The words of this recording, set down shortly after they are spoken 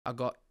I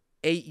got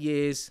 8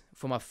 years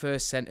for my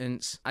first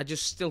sentence. I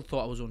just still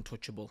thought I was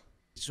untouchable.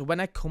 So when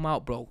I come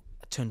out, bro,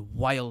 I turned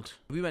wild.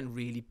 We went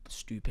really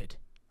stupid.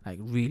 Like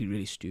really,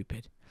 really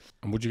stupid.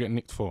 And what'd you get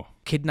nicked for?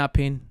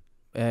 Kidnapping,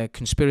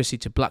 conspiracy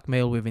to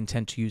blackmail with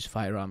intent to use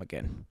firearm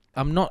again.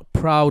 I'm not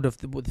proud of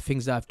the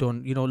things that I've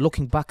done. You know,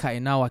 looking back at it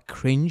now, I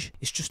cringe.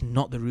 It's just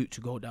not the route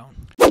to go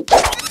down.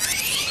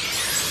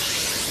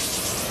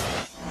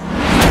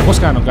 What's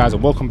going on, guys,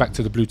 and welcome back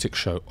to the Blue Tick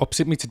Show.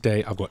 Opposite me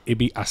today, I've got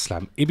Ibby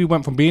Aslam. Ibby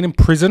went from being in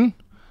prison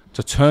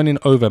to turning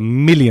over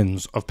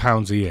millions of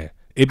pounds a year.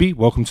 Ibby,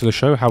 welcome to the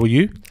show. How are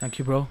you? Thank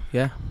you, bro.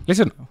 Yeah.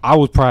 Listen, I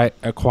was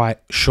quite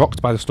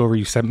shocked by the story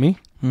you sent me.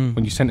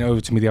 When you sent it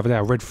over to me the other day, I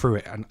read through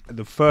it, and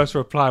the first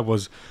reply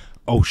was,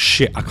 oh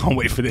shit, I can't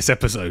wait for this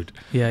episode.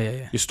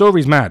 Yeah. Your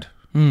story's mad.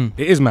 It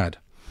is mad.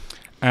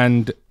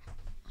 And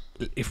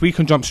if we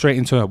can jump straight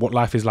into what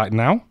life is like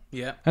now,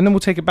 and then we'll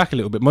take it back a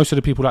little bit. Most of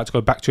the people like to go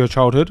back to your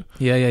childhood.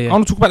 Yeah. I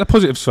want to talk about the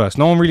positives first.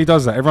 No one really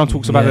does that. Everyone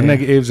talks about the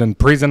negatives and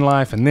prison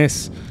life and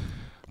this.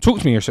 Talk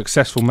to me. You're a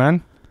successful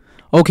man.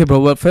 Okay, bro.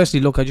 Well,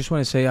 firstly, look, I just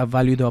want to say I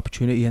value the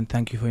opportunity and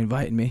thank you for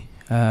inviting me.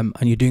 And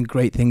you're doing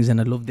great things,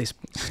 and I love this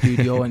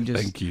studio and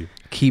just Thank you.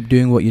 Keep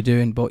doing what you're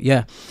doing. But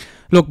yeah,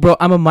 look, bro,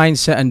 I'm a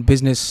mindset and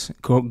business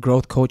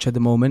growth coach at the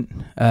moment,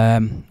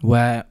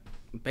 where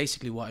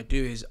basically what I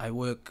do is I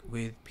work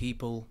with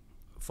people,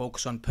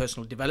 focus on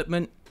personal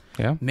development,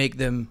 make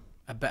them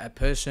a better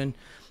person,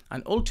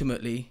 and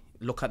ultimately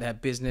look at their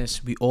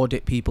business. We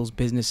audit people's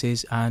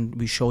businesses and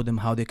we show them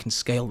how they can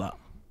scale that.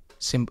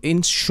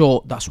 In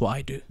short, that's what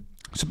I do.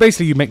 So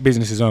basically you make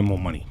businesses earn more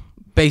money.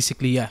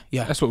 Basically, yeah.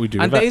 That's what we do.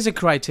 And there is a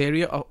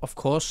criteria, of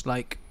course.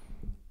 Like,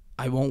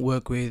 I won't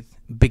work with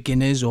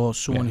beginners or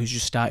someone who's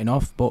just starting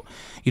off, but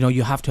you know,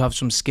 you have to have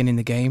some skin in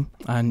the game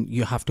and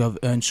you have to have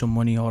earned some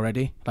money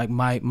already. Like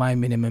my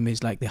minimum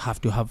is like they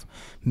have to have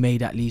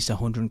made at least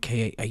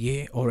 100k a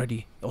year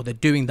already, or they're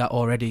doing that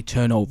already,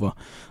 turnover,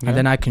 and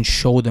then I can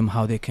show them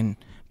how they can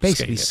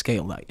basically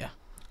scale that.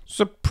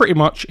 So pretty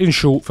much, in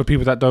short, for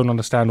people that don't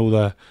understand all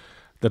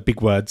the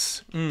big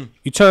words,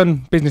 you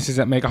turn businesses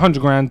that make 100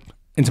 grand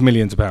into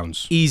millions of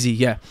pounds. Easy.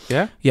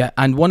 Yeah.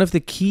 And one of the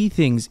key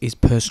things is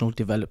personal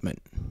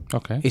development.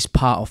 Okay. It's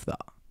part of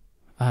that.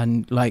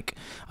 And like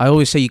I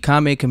always say, you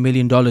can't make $1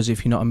 million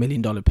if you're not $1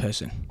 million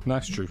person. No,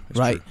 that's true. It's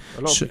right.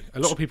 True. A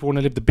lot of people want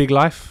to live the big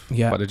life,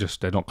 but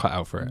they're not cut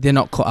out for it. They're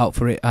not cut out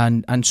for it.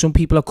 And some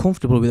people are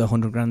comfortable with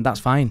 100 grand. That's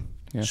fine.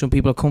 Yeah. Some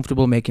people are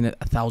comfortable making it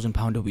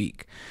 £1,000 a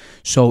week.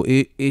 So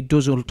it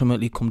does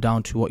ultimately come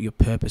down to what your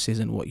purpose is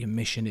and what your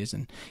mission is.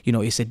 And, you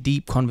know, it's a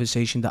deep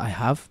conversation that I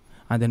have.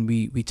 And then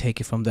we take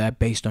it from there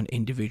based on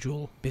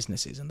individual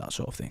businesses and that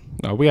sort of thing.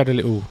 No, we had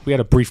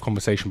a brief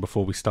conversation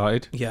before we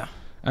started. Yeah.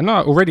 And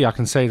now already I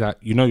can say that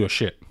you know your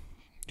shit.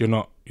 You're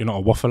not a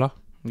waffler.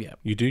 Yeah.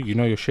 You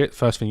know your shit.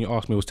 First thing you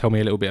asked me was tell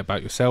me a little bit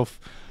about yourself.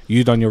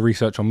 You done your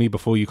research on me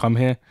before you come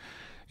here.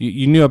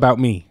 You knew about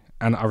me,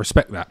 and I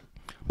respect that.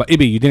 But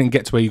Ibby, you didn't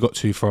get to where you got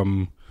to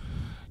from.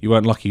 You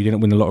weren't lucky. You didn't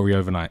win the lottery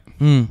overnight.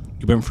 You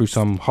went through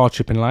some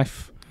hardship in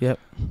life. Yep.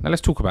 Now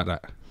let's talk about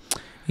that.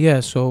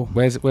 Yeah. So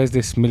where's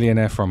this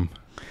millionaire from?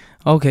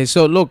 Okay.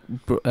 So look,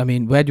 I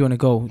mean, where do you want to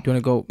go? Do you want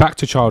to go back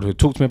to childhood?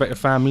 Talk to me about your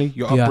family,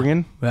 your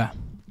upbringing. Yeah.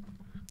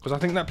 Because I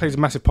think that plays a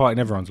massive part in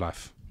everyone's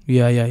life.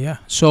 Yeah.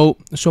 So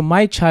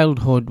my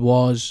childhood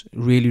was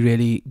really,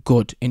 really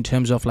good in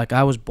terms of like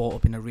I was brought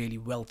up in a really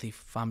wealthy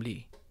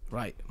family.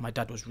 Right. My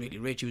dad was really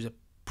rich. He was a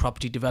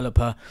property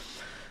developer.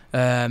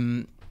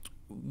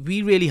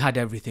 We really had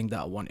everything that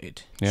I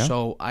wanted. Yeah.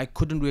 So I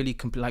couldn't really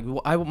like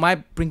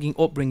my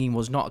upbringing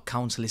was not a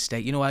council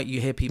estate. You know, you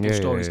hear people's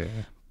stories. Yeah.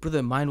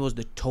 Brother, mine was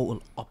the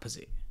total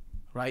opposite,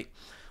 right?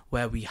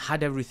 Where we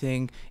had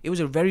everything. It was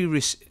a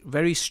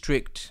very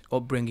strict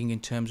upbringing in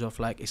terms of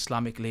like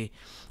Islamically.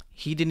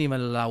 He didn't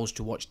even allow us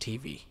to watch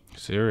TV.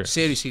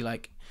 Seriously,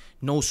 like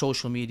no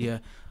social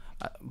media.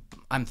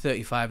 I'm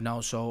 35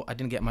 now, so I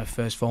didn't get my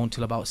first phone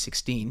till about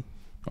 16.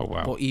 Oh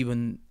wow! But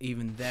even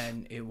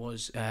then, it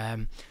was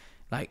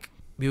like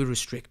we were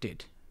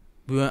restricted.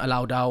 We weren't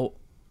allowed out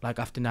like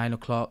after 9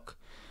 o'clock.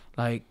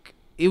 Like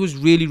it was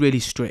really, really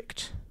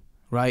strict,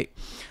 right?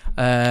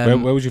 Where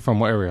was you from?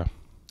 What area?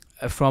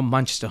 From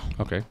Manchester.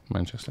 Okay,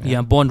 Manchester. Yeah,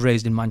 I'm born and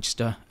raised in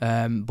Manchester.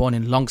 Born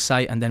in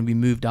Longsight, and then we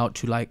moved out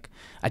to like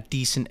a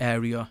decent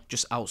area,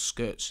 just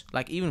outskirts.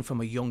 Like even from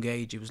a young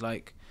age, it was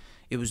like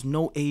it was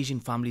no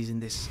Asian families in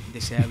this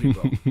area,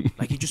 bro.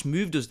 Like he just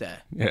moved us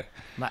there. Yeah.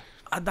 Like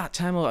at that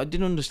time, I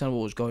didn't understand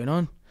what was going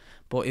on,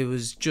 but it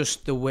was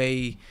just the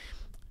way,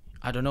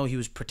 I don't know, he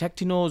was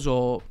protecting us.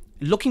 Or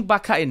looking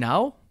back at it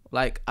now,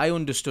 like I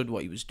understood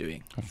what he was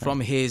doing from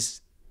his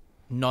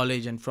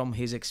knowledge and from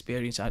his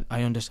experience.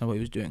 I understand what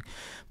he was doing,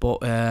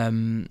 but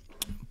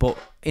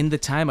in the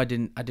time I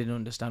didn't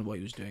understand what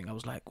he was doing. I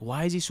was like,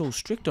 why is he so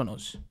strict on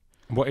us?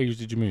 What age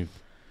did you move?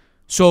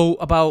 So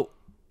about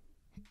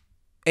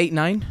 8,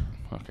 9.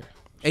 Okay.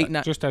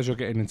 Just as you're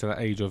getting into that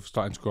age of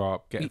starting to grow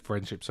up, get a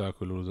friendship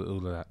circle, all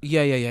of that.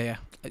 Yeah.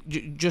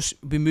 Just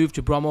we moved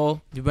to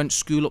Bromwell. We went to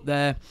school up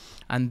there,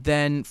 and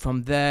then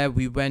from there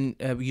we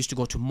went. We used to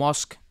go to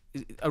mosque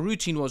a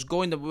routine was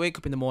wake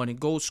up in the morning,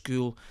 go to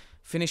school,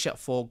 finish at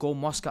 4, go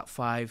mosque at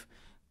 5,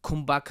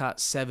 come back at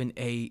 7,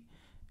 8,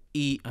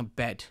 eat and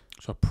bed.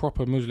 So a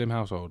proper Muslim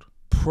household.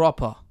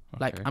 Proper.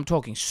 Like, Okay. I'm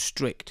talking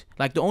strict.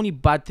 Like, the only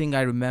bad thing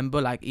I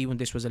remember, like, even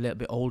this was a little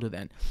bit older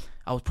then,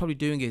 I was probably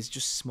doing is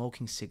just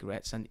smoking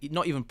cigarettes, and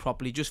not even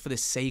properly, just for the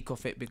sake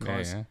of it,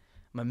 because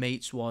my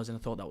mates was, and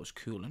I thought that was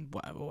cool and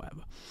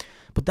whatever.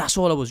 But that's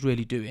all I was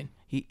really doing.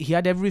 He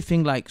had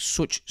everything, like,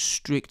 such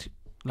strict,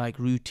 like,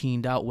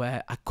 routined out,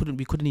 where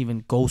we couldn't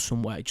even go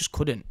somewhere. I just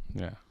couldn't.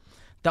 Yeah.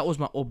 That was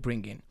my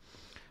upbringing.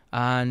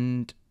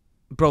 And,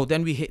 bro,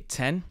 then we hit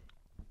 10.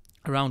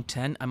 Around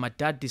 10, and my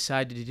dad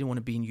decided he didn't want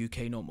to be in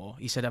UK no more.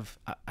 He said, I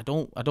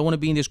don't want to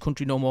be in this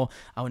country no more.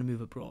 I want to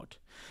move abroad.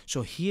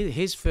 So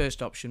his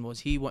first option was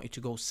he wanted to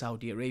go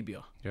Saudi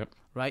Arabia. Yep.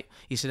 Right?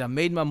 He said, I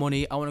made my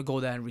money. I want to go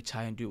there and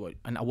retire and do it.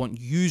 And I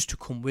want yous to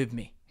come with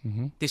me.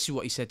 Mm-hmm. This is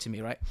what he said to me,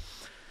 right?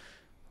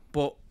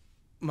 But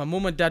my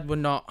mum and dad were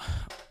not,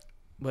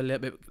 well, a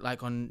little bit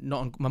like my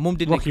mum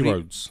didn't Rocky agree.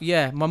 roads.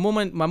 Yeah, my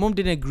mum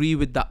didn't agree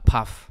with that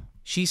path.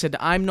 She said,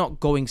 I'm not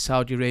going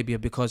Saudi Arabia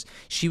because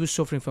she was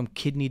suffering from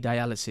kidney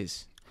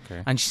dialysis.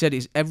 Okay. And she said,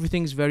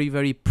 everything's very,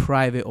 very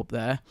private up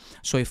there.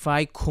 So if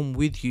I come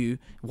with you,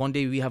 one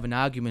day we have an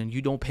argument and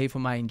you don't pay for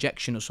my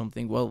injection or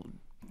something, well,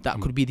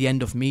 that could be the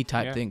end of me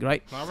type thing,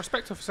 right? I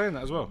respect her for saying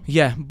that as well.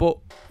 Yeah, but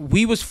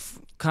we was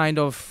he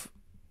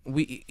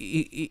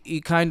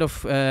kind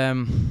of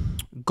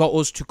got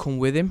us to come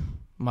with him,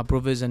 my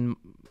brothers and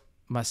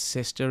my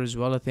sister as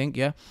well, I think,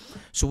 yeah.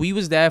 So we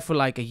was there for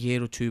like a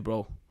year or two,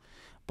 bro.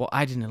 But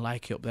I didn't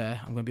like it up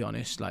there. I'm gonna be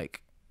honest.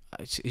 Like,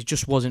 it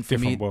just wasn't for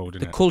me. World,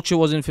 the culture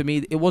wasn't for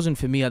me. It wasn't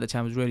for me at the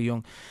time. I was really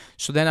young.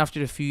 So then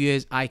after a few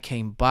years, I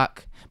came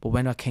back. But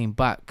when I came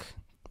back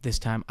this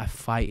time, I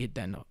fighted.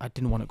 Then I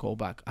didn't want to go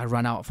back. I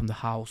ran out from the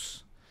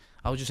house.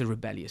 I was just a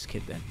rebellious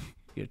kid then.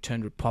 You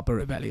turned proper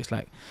rebellious.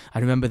 Like, I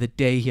remember the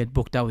day he had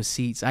booked our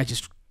seats.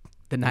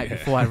 The night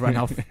before, I ran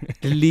off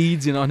the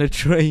Leeds and on a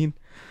train.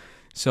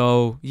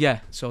 So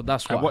so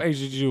that's why. At what age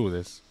did you do all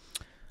this?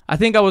 I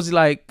think I was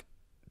like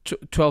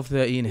 12,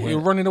 13 here. You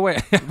were running away.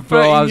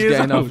 Bro, I was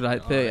getting off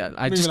like 30.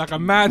 I just like a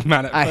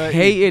madman at 30. I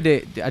hated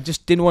it. I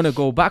just didn't want to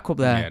go back up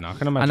there. Yeah, no, I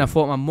can imagine. And I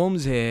thought my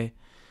mum's here,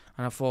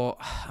 and I thought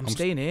I'm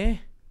staying here.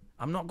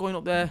 I'm not going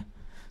up there.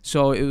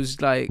 So it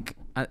was like,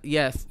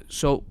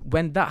 So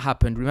when that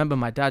happened, remember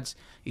my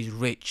he's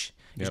rich.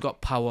 He's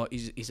got power.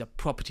 He's a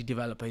property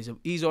developer.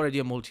 He's already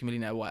a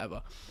multimillionaire,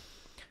 whatever.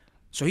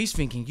 So he's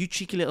thinking, you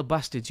cheeky little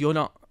bastards, you're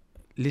not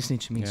listening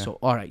to me. Yeah. So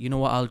all right, you know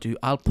what I'll do?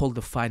 I'll pull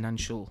the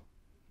financial.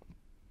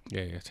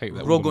 Take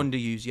that rug under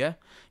yous, yeah?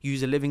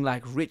 Yous are living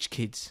like rich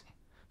kids.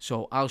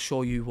 So I'll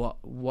show you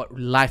what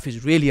life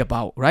is really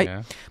about, right?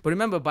 Yeah. But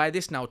remember, by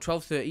this now,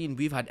 12, 13,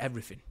 we've had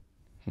everything.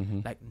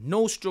 Mm-hmm. Like,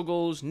 no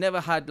struggles, never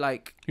had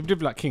like... You've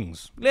lived like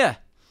kings. Yeah.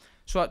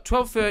 So at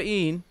 12,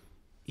 13,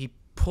 he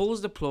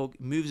pulls the plug,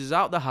 moves us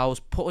out the house,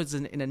 puts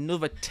us in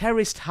another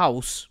terraced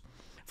house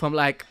from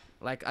like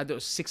I don't know,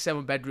 6,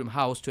 7 bedroom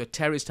house to a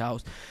terraced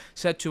house.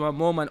 Said to my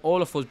mom and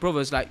all of us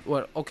brothers, like,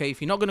 well, okay,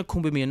 if you're not going to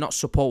come with me and not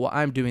support what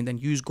I'm doing, then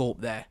you go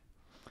up there.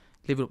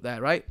 Live up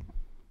there, right?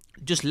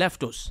 Just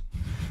left us.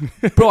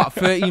 Bro, at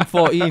 13,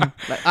 14,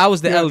 like, I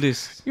was the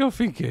eldest. You're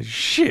thinking,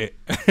 shit.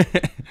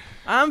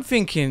 I'm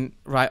thinking,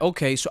 right,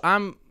 okay, so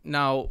I'm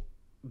now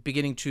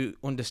beginning to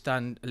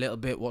understand a little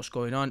bit what's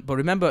going on. But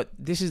remember,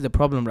 this is the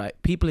problem,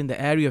 right? People in the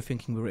area are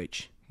thinking we're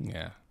rich.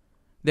 Yeah.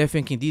 They're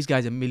thinking these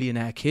guys are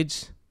millionaire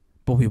kids.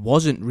 But we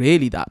wasn't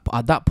really that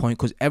at that point,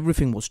 because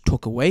everything was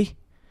took away.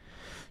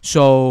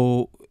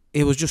 So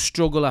it was just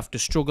struggle after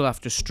struggle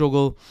after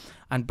struggle.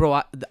 And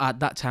bro, at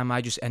that time,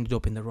 I just ended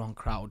up in the wrong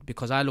crowd,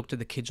 because I looked at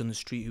the kids on the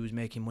street who was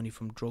making money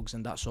from drugs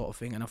and that sort of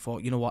thing, and I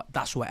thought, you know what,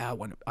 that's where I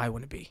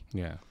want to be.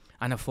 Yeah.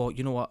 And I thought,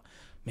 you know what,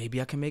 maybe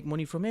I can make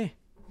money from here.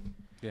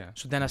 Yeah.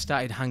 So then I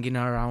started hanging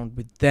around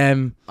with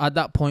them. At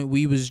that point,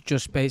 we was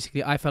just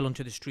basically, I fell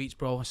onto the streets,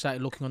 bro. I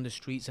started looking on the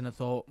streets, and I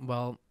thought,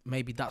 well,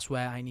 maybe that's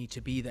where I need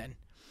to be then.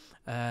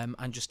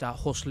 And just start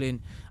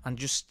hustling and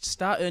just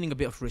start earning a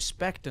bit of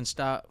respect and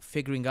start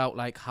figuring out,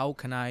 like, how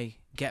can I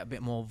get a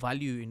bit more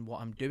value in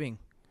what I'm doing.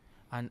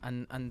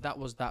 And that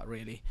was that,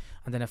 really.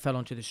 And then I fell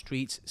onto the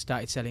streets,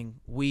 started selling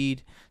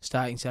weed,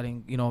 started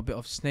selling, a bit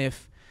of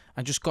sniff,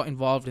 and just got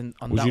involved in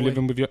on that. Was you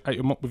living with your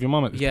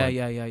mum at this point?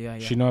 Yeah.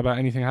 She know about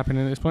anything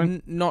happening at this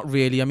point? Not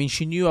really. I mean,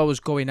 she knew I was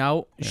going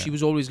out. Yeah. She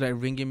was always like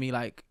ringing me,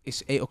 like,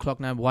 it's 8 o'clock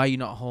now. Why are you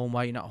not home?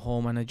 Why are you not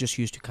home? And I just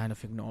used to kind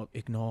of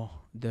ignore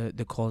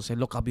the calls. Say,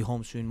 look, I'll be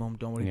home soon, Mum.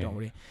 Don't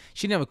worry.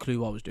 She never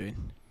clue what I was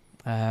doing.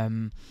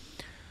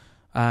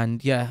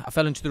 And yeah, I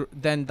fell into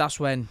then that's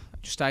when I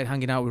just started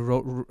hanging out with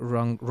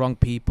wrong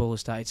people.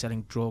 Started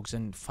selling drugs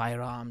and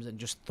firearms, and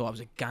just thought I was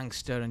a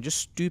gangster and just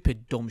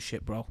stupid, dumb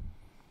shit, bro.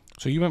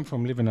 So you went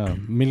from living a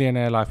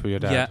millionaire life with your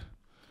dad. Yeah.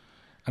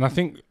 And I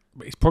think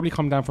it's probably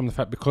come down from the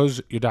fact,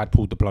 because your dad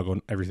pulled the plug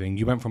on everything,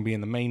 you went from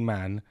being the main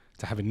man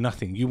to having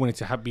nothing. You wanted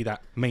to be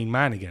that main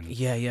man again.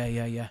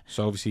 Yeah.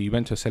 So obviously you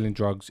went to selling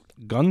drugs.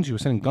 Guns? You were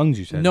selling guns,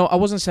 you said? No, I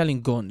wasn't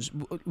selling guns.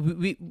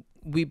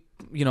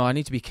 I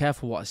need to be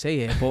careful what I say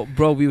here, but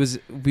bro, we was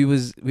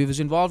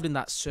involved in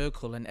that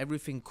circle, and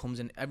everything comes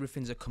and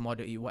everything's a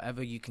commodity.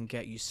 Whatever you can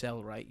get, you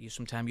sell, right?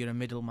 Sometimes you're a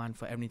middleman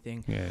for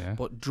everything. Yeah.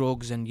 But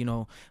drugs and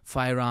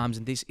firearms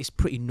and this is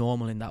pretty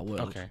normal in that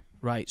world. Okay.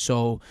 Right.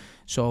 So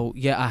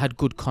yeah, I had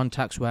good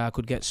contacts where I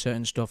could get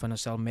certain stuff and I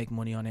sell, make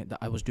money on it. That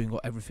I was doing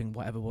everything,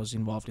 whatever was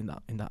involved in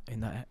that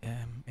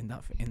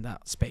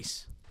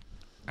space.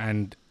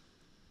 And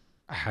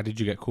how did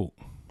you get caught?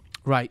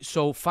 Right.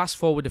 So fast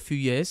forward a few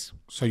years.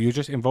 So you're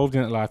just involved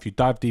in that life. You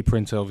dive deeper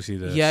into obviously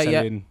the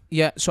selling.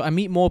 Yeah. So I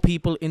meet more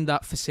people in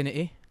that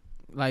vicinity,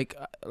 like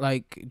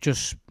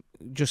just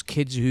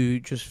kids who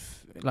just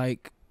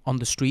like on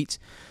the street,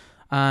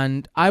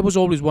 and I was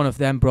always one of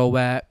them, bro,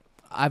 where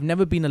I've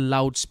never been a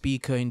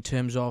loudspeaker in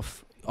terms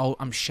of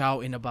I'm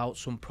shouting about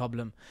some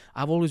problem.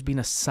 I've always been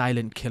a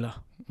silent killer,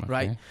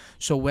 right?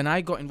 So when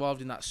I got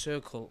involved in that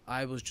circle,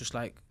 I was just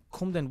like,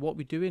 come then, what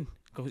we doing?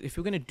 Because if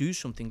we're going to do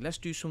something, let's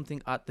do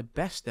something at the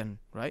best then,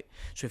 right?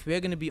 So if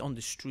we're going to be on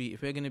the street,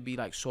 if we're going to be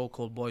like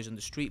so-called boys on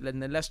the street, then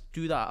let's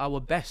do that at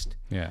our best.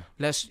 Yeah.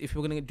 If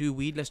we're going to do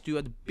weed, let's do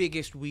it the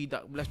biggest weed.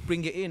 Let's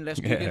bring it in. Let's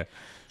do it.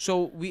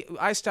 So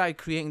I started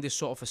creating this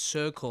sort of a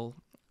circle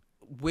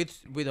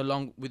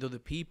along with other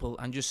people,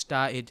 and just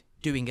started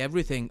doing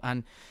everything.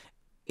 And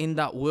in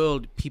that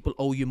world, people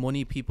owe you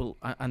money,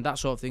 and that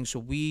sort of thing.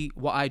 So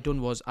what I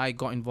done was I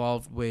got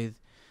involved with.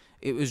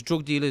 It was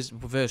drug dealers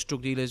versus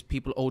drug dealers.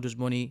 People owed us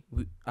money,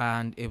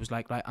 and it was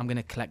like, right, I'm going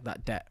to collect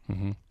that debt.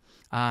 Mm-hmm.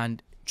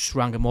 And just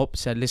rang them up,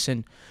 said,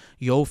 listen,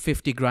 you owe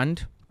 50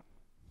 grand.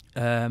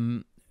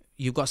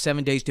 You've got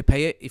 7 days to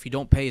pay it. If you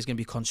don't pay, it's going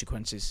to be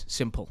consequences.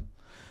 Simple.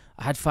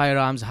 I had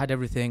firearms, I had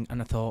everything, and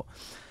I thought,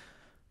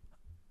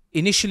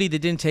 initially they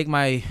didn't take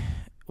my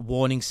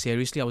warning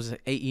seriously. I was an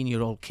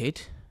 18-year-old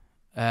kid.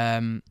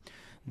 Then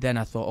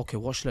I thought, okay,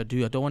 what should I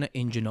do? I don't want to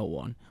injure no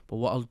one, but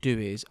what I'll do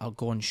is I'll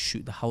go and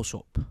shoot the house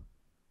up.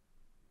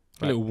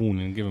 A little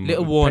warning, give them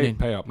little warning.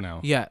 Pay up now.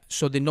 Yeah,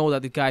 so they know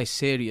that the guy's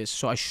serious.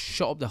 So I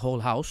shot up the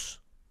whole house,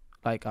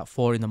 like at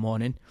 4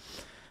 a.m,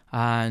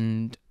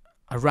 and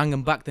I rang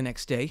him back the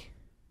next day.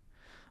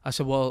 I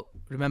said, well,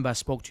 remember I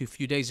spoke to you a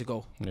few days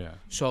ago. Yeah.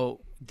 So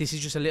this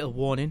is just a little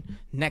warning.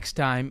 Next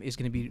time is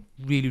going to be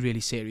really,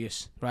 really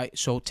serious, right?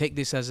 So take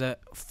this as a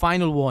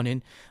final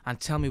warning and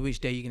tell me which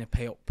day you're going to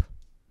pay up.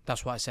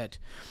 That's what I said.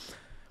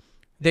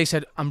 They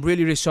said, I'm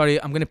really, really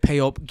sorry. I'm going to pay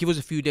up. Give us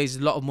a few days.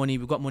 A lot of money.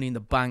 We've got money in the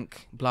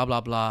bank. Blah,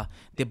 blah, blah.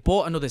 They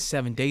bought another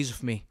 7 days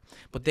of me.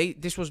 But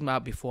this was now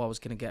before I was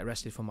going to get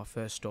arrested for my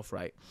first stuff,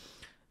 right?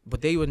 But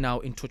they were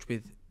now in touch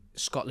with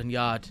Scotland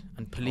Yard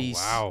and police.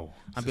 Oh, wow.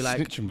 And be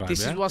like,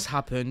 this is what's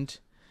happened.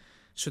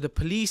 So the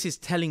police is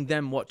telling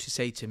them what to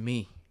say to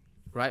me,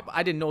 right? But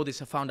I didn't know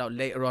this. I found out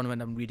later on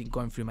when I'm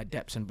going through my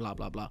debts and blah,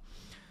 blah, blah.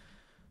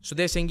 So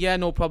they're saying, yeah,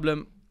 no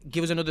problem.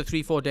 Give us another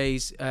 3-4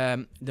 days.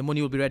 The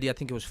money will be ready. I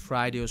think it was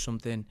Friday or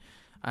something.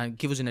 And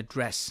give us an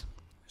address.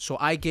 So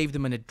I gave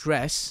them an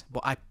address,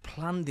 but I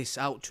planned this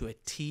out to a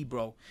T,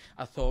 bro.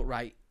 I thought,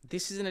 right,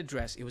 this is an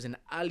address. It was an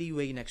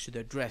alleyway next to the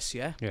address,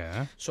 yeah?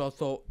 Yeah. So I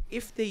thought,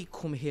 if they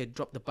come here,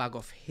 drop the bag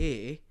off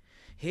here,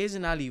 here's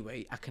an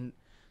alleyway. I can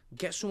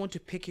get someone to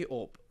pick it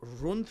up,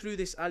 run through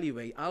this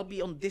alleyway. I'll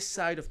be on this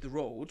side of the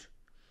road.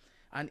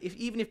 And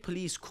even if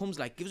police comes,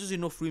 like, gives us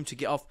enough room to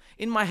get off.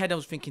 In my head, I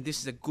was thinking,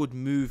 this is a good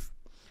move.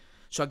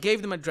 So I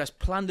gave them an address,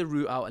 planned the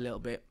route out a little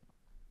bit,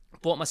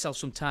 bought myself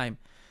some time.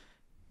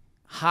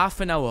 Half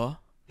an hour,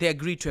 they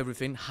agreed to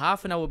everything.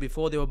 Half an hour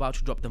before they were about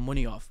to drop the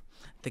money off,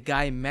 the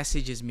guy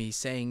messages me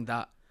saying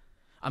that,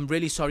 I'm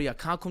really sorry, I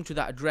can't come to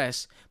that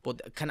address,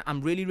 but I'm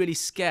really, really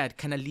scared.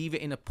 Can I leave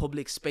it in a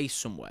public space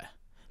somewhere?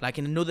 Like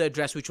in another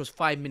address, which was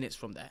 5 minutes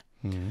from there.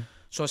 Mm-hmm.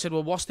 So I said,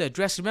 well, what's the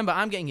address? Remember,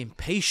 I'm getting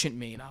impatient,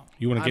 me now.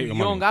 You want to get your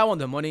young, money? I want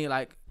the money.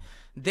 Like,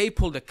 they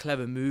pulled a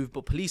clever move,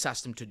 but police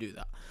asked them to do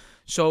that.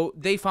 So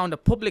they found a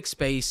public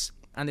space,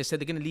 and they said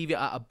they're going to leave it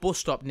at a bus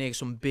stop near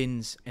some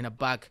bins in a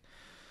bag.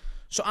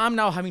 So I'm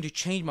now having to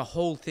change my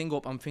whole thing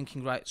up. I'm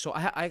thinking, right, so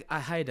I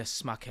hired a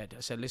smackhead. I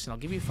said, listen, I'll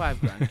give you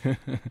 5 grand.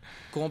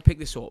 Go and pick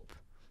this up.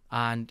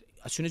 And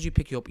as soon as you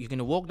pick it up, you're going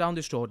to walk down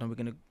this road, and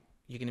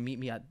you're going to meet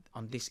me at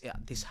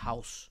this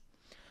house.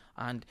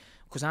 And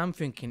because I'm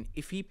thinking,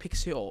 if he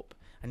picks it up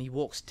and he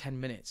walks 10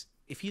 minutes,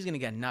 if he's going to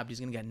get nabbed, he's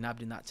going to get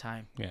nabbed in that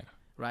time. Yeah.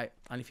 Right?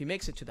 And if he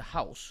makes it to the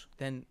house,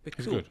 then we're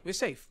He's cool. good. We're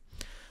safe.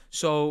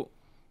 So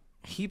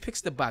he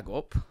picks the bag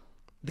up.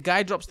 The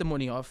guy drops the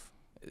money off.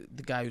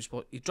 The guy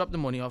he dropped the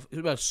money off,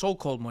 well,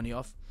 so-called money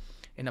off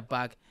in a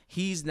bag.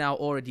 He's now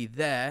already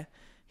there.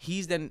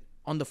 He's then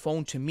on the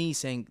phone to me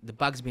saying the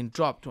bag's been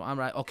dropped. I'm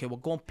like, okay, well,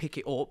 go and pick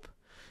it up.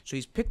 So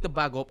he's picked the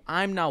bag up.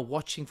 I'm now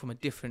watching from a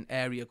different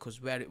area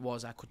because where it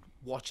was, I could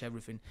watch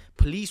everything.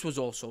 Police was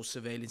also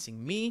surveillancing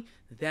me,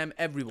 them,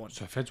 everyone.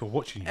 So feds were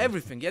watching you?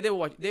 Everything. Yeah,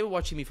 they were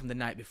watching me from the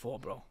night before,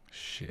 bro.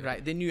 Shit.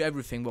 Right? They knew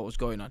everything what was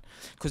going on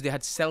because they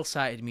had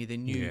cell-sighted me. They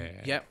knew.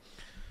 Yeah.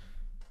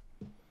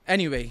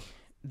 Anyway,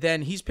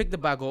 then he's picked the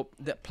bag up.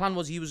 The plan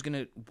was he was going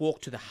to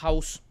walk to the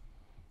house.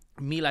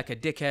 Me like a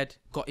dickhead,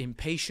 got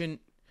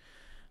impatient.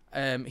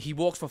 He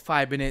walks for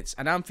 5 minutes,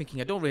 and I'm thinking,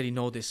 I don't really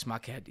know this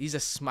smackhead. He's a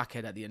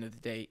smackhead at the end of the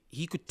day.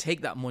 He could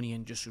take that money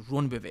and just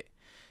run with it.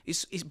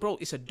 It's bro,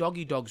 it's a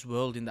doggy dog's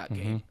world in that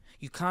game.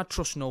 You can't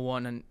trust no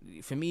one, and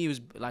for me, it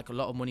was like a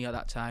lot of money at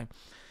that time.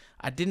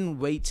 I didn't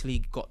wait for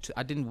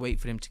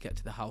him to get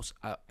to the house.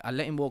 I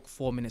let him walk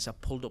 4 minutes. I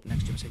pulled up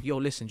next to him and said, yo,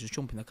 listen, just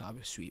jump in the car.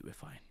 We're sweet, we're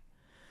fine.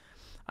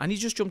 And he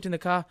just jumped in the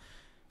car.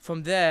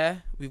 From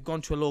there, we've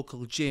gone to a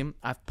local gym.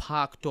 I've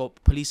parked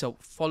up. Police are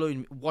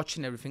following,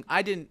 watching everything.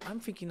 I'm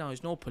thinking now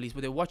there's no police,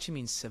 but they're watching me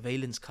in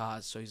surveillance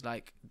cars. So he's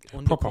like...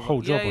 Proper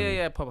whole job.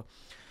 Yeah, proper.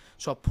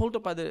 So I pulled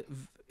up at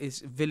his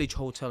village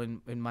hotel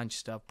in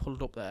Manchester. I've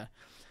pulled up there.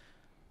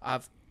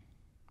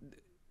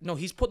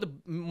 He's put the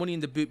money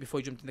in the boot before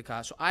he jumped in the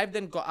car. So I've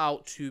then got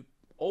out to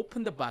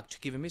open the bag to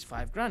give him his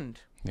 $5,000.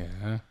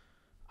 Yeah.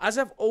 As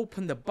I've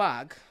opened the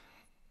bag...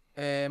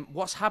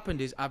 what's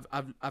happened is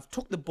I've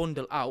took the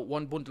bundle out.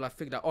 One bundle I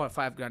figured out,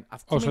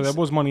 $5,000. So there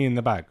was money in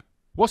the bag.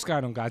 What's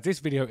going on, guys? This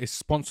video is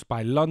sponsored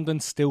by London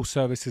Steel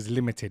Services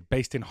Limited,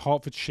 based in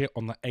Hertfordshire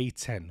on the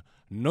A10.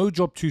 No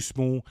job too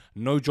small,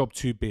 no job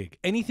too big.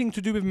 Anything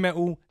to do with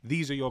metal,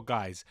 these are your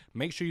guys.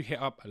 Make sure you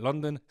hit up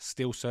London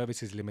Steel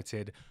Services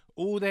Limited.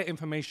 All their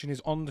information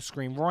is on the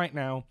screen right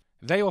now.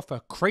 They offer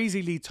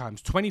crazy lead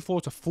times,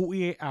 24 to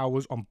 48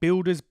 hours on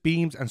builders,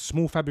 beams and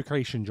small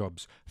fabrication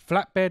jobs,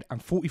 flatbed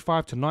and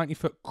 45 to 90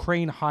 foot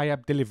crane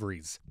high-ab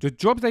deliveries. The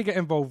jobs they get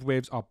involved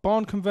with are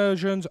barn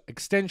conversions,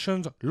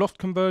 extensions, loft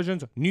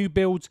conversions, new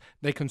builds.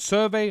 They can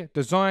survey,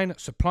 design,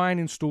 supply and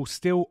install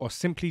steel, or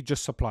simply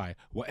just supply.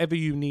 Whatever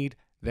you need,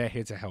 they're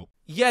here to help.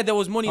 Yeah, there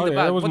was money in the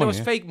bag, but there was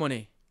fake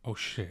money. Oh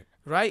shit.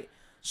 Right?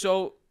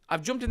 So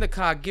I've jumped in the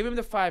car, give him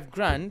the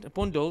 $5,000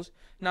 bundles.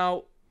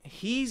 Now,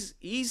 he's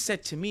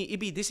said to me,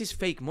 Ibby, this is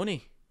fake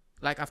money.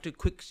 Like, after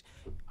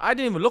I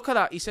didn't even look at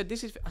that. He said,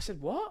 I said,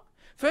 what?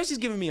 First he's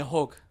giving me a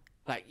hug.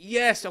 Like,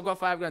 yes, I've got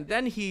 $5,000.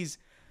 Then he's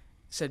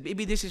said,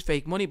 Ibby, this is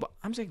fake money. But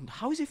I'm saying,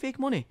 how is it fake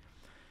money?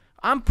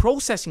 I'm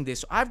processing this.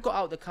 So I've got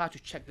out the car to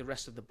check the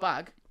rest of the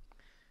bag.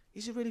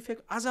 Is it really fake?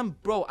 As I'm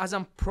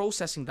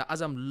processing that,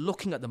 as I'm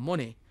looking at the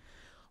money,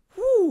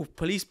 whoo,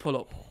 police pull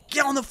up.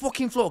 Get on the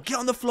fucking floor. Get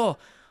on the floor.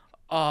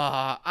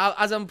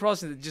 As I'm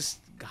processing it, just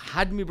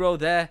had me, bro,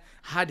 there.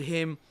 Had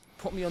him,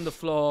 put me on the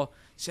floor.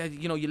 Said,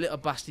 you little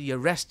bastard, you're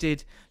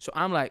arrested. So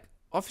I'm like,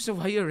 officer,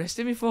 why are you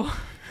arresting me for?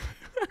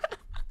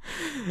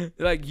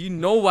 Like,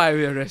 why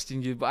we're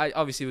arresting you. But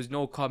obviously, there was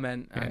no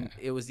comment. And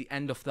it was the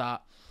end of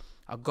that.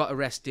 I got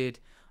arrested.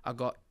 I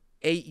got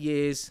 8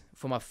 years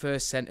for my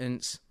first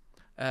sentence.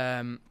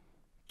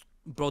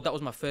 Bro, that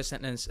was my first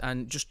sentence.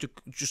 And just to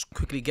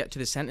quickly get to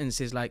the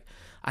sentences, like,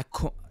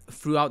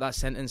 throughout that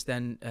sentence,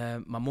 then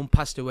my mum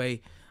passed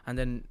away. And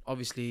then,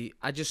 obviously,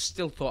 I just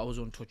still thought I was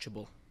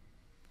untouchable.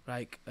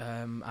 Like,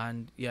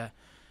 and yeah.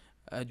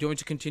 Do you want me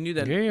to continue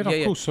then? Yeah,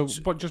 of course. So,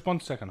 but just 1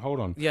 second, hold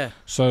on. Yeah.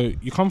 So,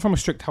 you come from a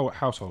strict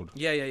household.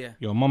 Yeah.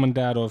 Your mum and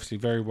dad, obviously,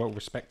 very well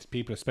respected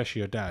people, especially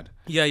your dad.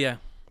 Yeah.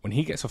 When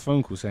he gets a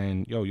phone call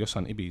saying, yo, your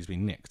son Ibby's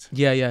been nicked.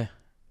 Yeah.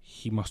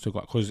 He must have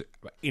got, because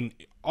in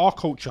our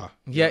culture,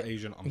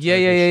 Asian,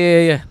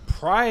 yeah.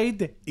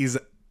 pride is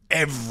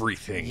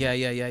everything.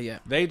 Yeah.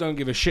 They don't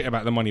give a shit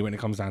about the money when it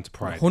comes down to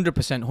pride.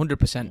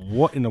 100%.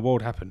 What in the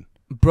world happened?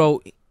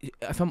 Bro,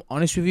 if I'm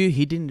honest with you,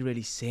 he didn't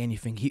really say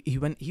anything. He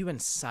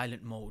went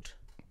silent mode.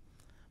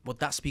 But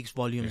that speaks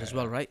volumes as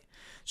well, right?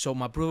 So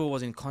my brother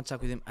was in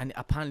contact with him, and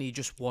apparently he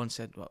just once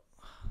said, well,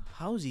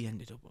 how's he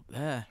ended up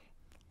there?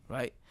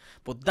 Right?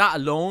 But that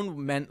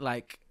alone meant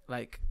like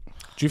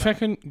Do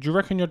you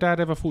reckon your dad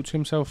ever thought to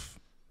himself,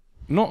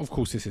 not of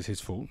course this is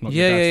his fault, not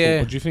your dad's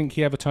fault, but do you think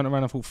he ever turned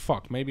around and thought,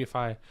 fuck, maybe if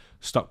I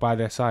stuck by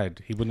their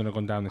side, he wouldn't have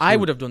gone down this I road?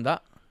 would have done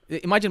that.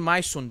 Imagine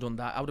my son done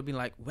that. I would have been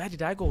like, where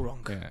did I go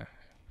wrong? Yeah.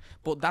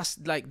 But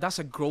that's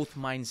a growth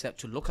mindset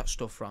to look at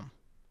stuff from.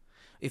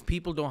 If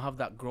people don't have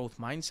that growth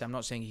mindset, I'm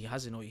not saying he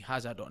hasn't or he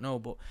has, I don't know,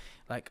 but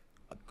like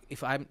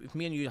if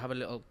me and you have a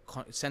little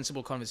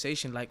sensible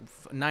conversation, like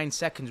 9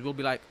 seconds, we'll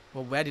be like,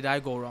 well, where did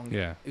I go wrong?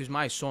 Yeah. It was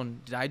my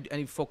son. Did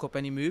I fuck up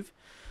any move?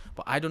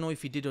 But I don't know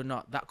if he did or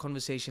not. That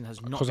conversation has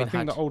not been had. Because I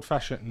think the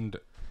old-fashioned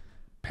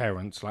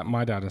parents, like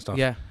my dad and stuff,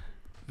 yeah,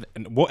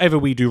 whatever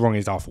we do wrong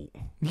is our fault.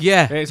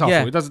 Yeah, it's our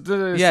fault. It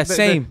does,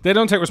 same. They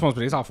don't take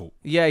responsibility. It's our fault.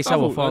 Yeah, it's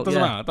our fault. It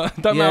doesn't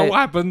matter. Doesn't matter what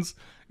happens.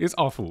 It's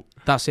our fault.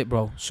 That's it,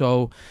 bro.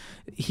 So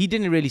he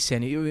didn't really say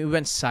anything. He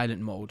went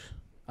silent mode,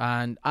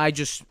 and I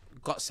just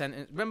got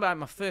sentenced. Remember,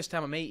 my first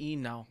time. I'm 18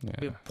 now. Yeah.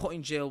 We're put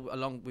in jail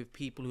along with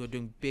people who are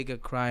doing bigger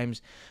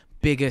crimes,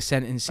 bigger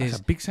sentences.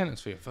 That's a big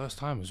sentence for your first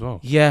time as well.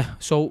 Yeah.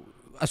 So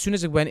as soon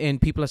as I went in,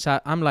 people are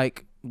sat. I'm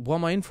like, what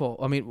am I in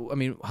for? I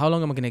mean, how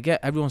long am I going to get?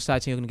 Everyone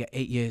started saying you're going to get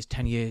 8 years,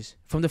 10 years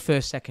from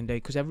the second day,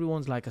 because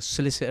everyone's like a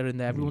solicitor in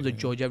there. Everyone's a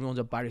judge. Everyone's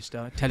a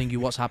barrister telling you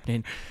what's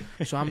happening.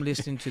 So I'm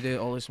listening to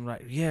all this. I'm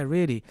like, yeah,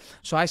 really?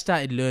 So I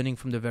started learning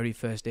from the very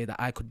first day that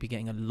I could be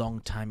getting a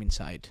long time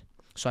inside.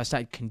 So I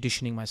started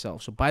conditioning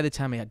myself. So by the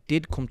time I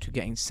did come to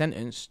getting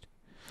sentenced,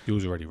 you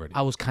was already ready.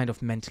 I was kind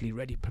of mentally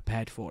ready,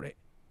 prepared for it.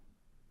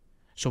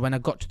 So when I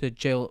got to the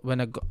jail, when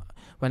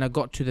I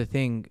got to the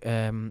thing,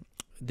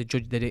 the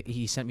judge did it.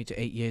 He sent me to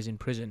 8 years in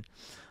prison.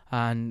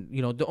 And,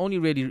 you know, the only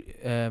really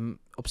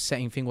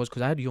upsetting thing was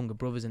because I had younger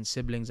brothers and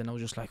siblings, and I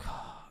was just like,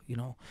 you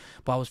know.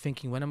 But I was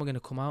thinking, when am I going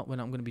to come out? When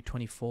I'm going to be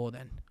 24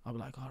 then? I'll be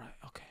like, all right,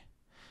 okay.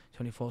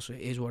 24, so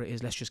it is what it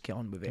is. Let's just get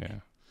on with it. Yeah.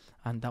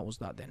 And that was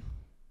that then.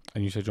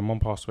 And you said your mum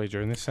passed away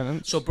during this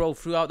sentence? So, bro,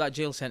 throughout that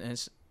jail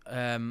sentence,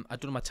 I'd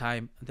done my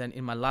time. Then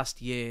in my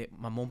last year,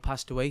 my mum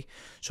passed away.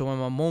 So when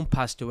my mum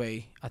passed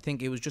away, I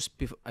think it was just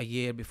a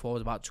year before I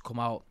was about to come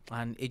out.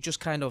 And it just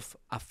kind of,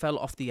 I fell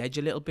off the edge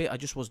a little bit. I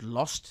just was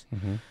lost.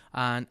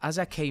 And as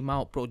I came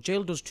out, bro,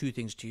 jail does two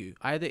things to you.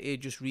 Either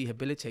it just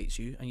rehabilitates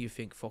you and you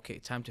think, fuck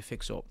it, time to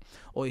fix up.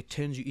 Or it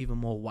turns you even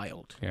more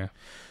wild. Yeah.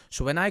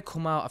 So when I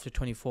come out after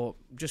 24,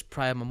 just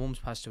prior my mum's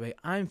passed away,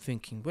 I'm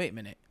thinking, wait a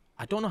minute,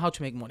 I don't know how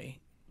to make money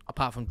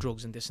apart from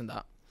drugs and this and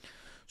that.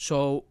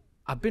 So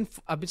I've been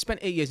spent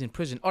 8 years in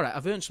prison. All right,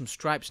 I've earned some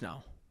stripes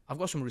now. I've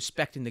got some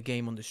respect in the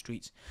game on the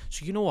streets.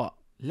 So you know what?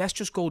 Let's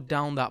just go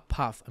down that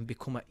path and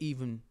become an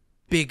even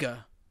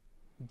bigger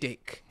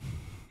dick,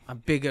 a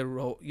bigger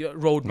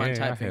roadman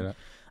type thing. That.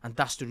 And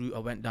that's the route I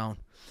went down.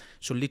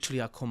 So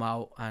literally, I come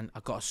out and I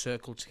got a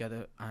circle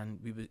together, and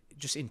we were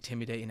just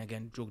intimidating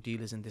again, drug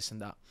dealers and this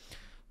and that.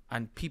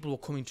 And people were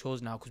coming to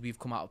us now because we've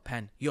come out of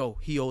pen. Yo,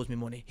 he owes me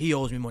money. He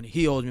owes me money.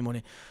 He owes me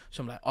money.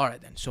 So I'm like, all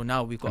right then. So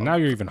now we've got. And now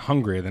you're even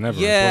hungrier than ever.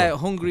 Yeah, as well.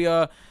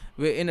 hungrier.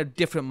 We're in a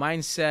different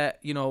mindset.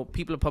 You know,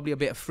 people are probably a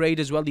bit afraid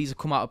as well. These have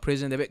come out of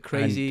prison. They're a bit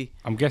crazy.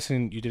 And I'm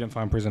guessing you didn't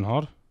find prison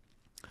hard?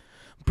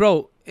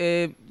 Bro,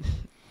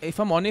 if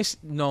I'm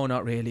honest, no,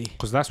 not really.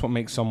 Because that's what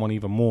makes someone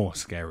even more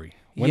scary.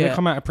 When they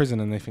come out of prison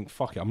and they think,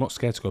 fuck it, I'm not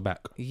scared to go back.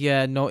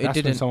 Yeah, no, it didn't.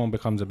 That's when someone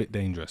becomes a bit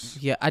dangerous.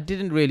 Yeah, I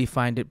didn't really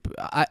find it.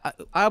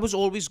 I was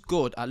always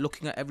good at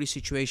looking at every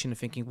situation and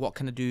thinking, what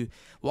can I do?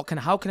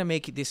 How can I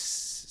make it this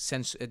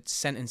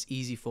sentence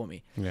easy for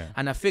me? Yeah.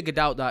 And I figured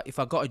out that if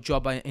I got a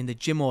job in the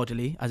gym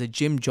orderly, as a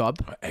gym job.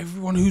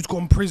 Everyone who's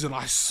gone prison,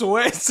 I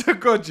swear to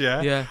God,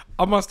 yeah.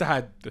 I must have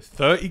had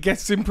 30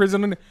 guests in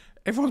prison and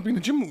everyone's been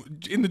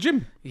in the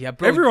gym. Yeah,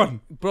 bro.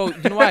 Everyone. Bro,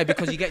 you know why?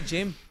 Because you get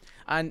gym.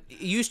 And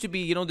it used to be,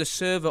 you know, the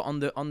server on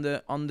the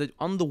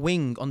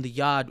wing, on the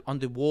yard, on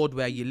the ward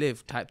where you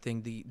live type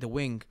thing, the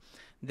wing.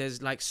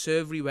 There's like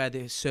servery where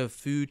they serve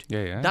food.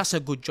 Yeah. That's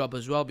a good job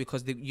as well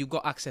because you've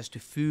got access to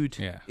food.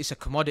 Yeah. It's a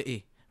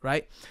commodity,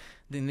 right?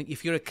 Then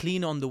if you're a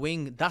cleaner on the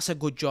wing, that's a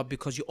good job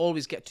because you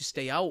always get to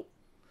stay out.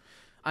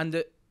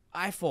 And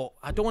I thought,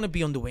 I don't want to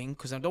be on the wing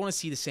because I don't want to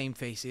see the same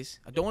faces.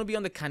 I don't want to be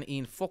on the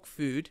canteen, fuck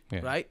food,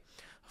 right?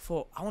 I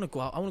thought, I want to go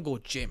out. I want to go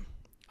to gym.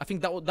 I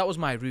think that was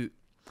my route.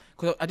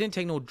 Because I didn't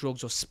take no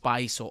drugs or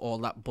spice or all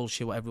that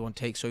bullshit what everyone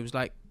takes. So it was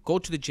like, go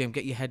to the gym,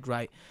 get your head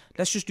right.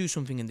 Let's just do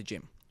something in the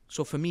gym.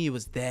 So for me, it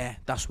was there.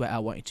 That's where I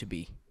wanted to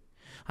be.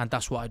 And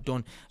that's what I'd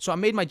done. So I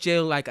made my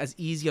jail like as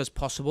easy as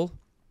possible.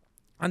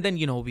 And then,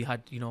 you know, we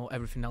had, you know,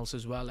 everything else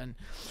as well. And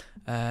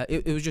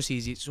it was just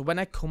easy. So when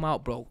I come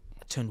out, bro,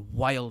 I turned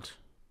wild.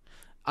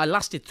 I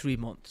lasted 3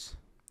 months.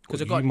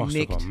 Because I got nicked. You must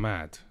have gone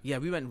mad. Yeah,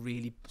 we went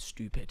really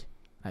stupid.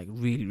 Like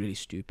really, really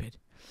stupid.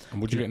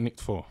 And what did you get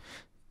nicked for?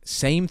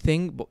 Same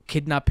thing, but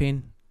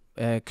kidnapping,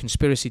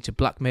 conspiracy to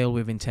blackmail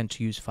with intent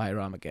to use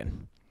firearm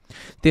again.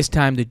 This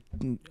time,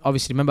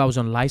 obviously, remember I was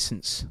on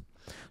license.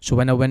 So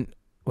when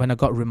I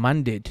got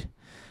remanded,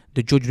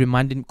 the judge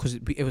remanded because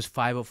it was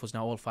 5 of us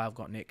now. All 5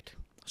 got nicked.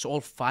 So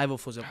all 5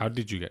 of us. How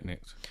did you get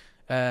nicked?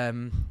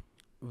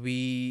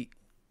 We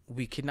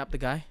kidnapped the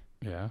guy.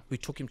 Yeah. We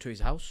took him to his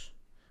house.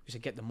 We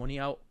said, get the money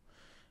out.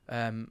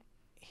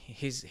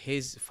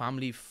 His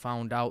family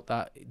found out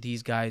that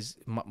these guys,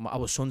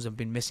 our sons, have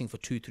been missing for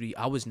 2-3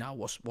 hours now.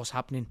 What's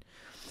happening?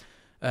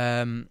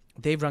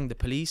 They've rang the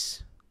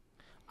police.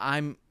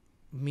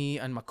 Me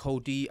and my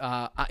co-D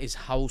are at his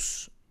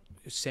house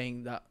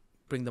saying that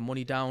bring the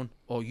money down,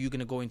 or you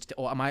gonna go into,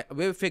 or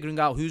we're figuring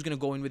out who's gonna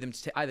go in with him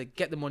to either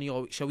get the money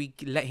or shall we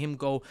let him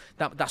go?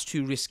 That's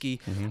too risky.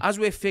 As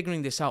we're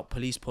figuring this out,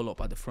 police pull up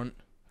at the front.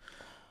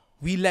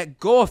 We let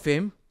go of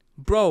him,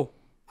 bro.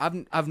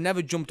 I've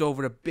never jumped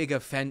over a bigger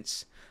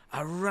fence.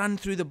 I ran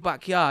through the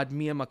backyard,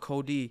 me and my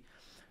co-D.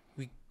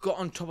 We got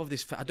on top of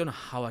this fence. I don't know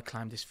how I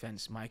climbed this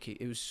fence, Mikey.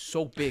 It was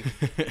so big.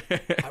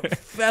 I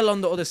fell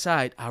on the other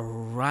side. I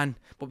ran.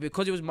 But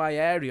because it was my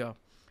area,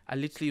 I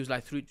literally was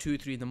like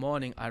 2-3 in the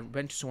morning. I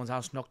went to someone's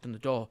house, knocked on the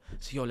door.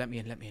 Said, yo, let me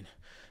in.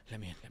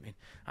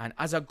 And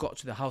as I got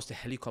to the house, the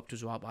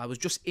helicopters were out. But I was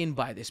just in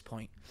by this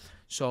point.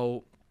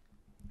 So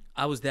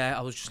I was there.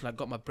 I was just like,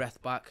 got my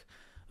breath back.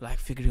 Like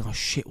figuring, oh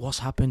shit, what's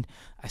happened?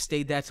 I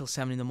stayed there till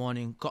 7 in the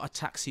morning, got a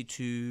taxi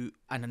to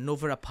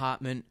another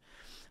apartment.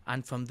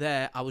 And from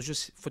there, I was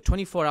just, for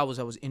 24 hours,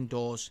 I was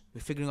indoors. We're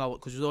figuring out,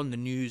 because it was on the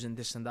news and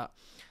this and that.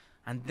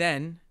 And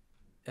then,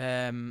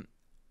 the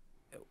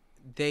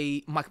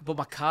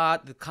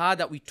car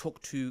that we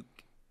took to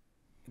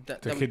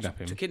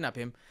kidnap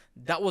him,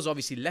 that was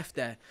obviously left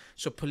there.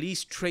 So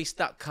police traced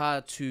that car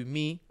to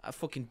me, a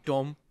fucking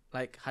dumb,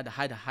 like had a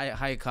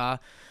hire car.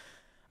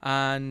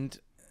 And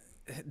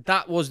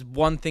that was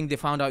one thing they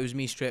found out it was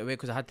me straight away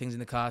because I had things in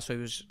the car. So it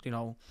was,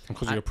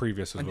 because of your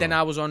previous as well. And then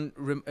I was on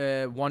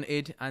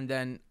wanted, and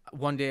then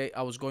one day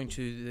I was going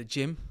to the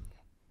gym.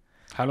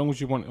 How long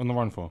was you on the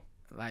run for?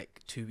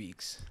 Like 2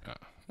 weeks.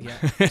 Yeah,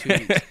 2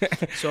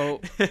 weeks. So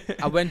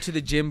I went to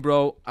the gym,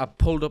 bro. I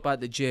pulled up at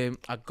the gym.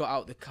 I got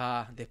out the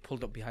car. They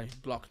pulled up behind me,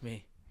 blocked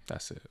me.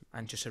 That's it.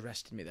 And just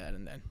arrested me there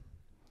and then.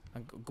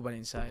 And went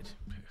inside.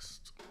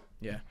 Pissed.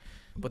 Yeah.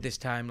 But this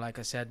time, like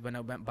I said, when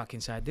I went back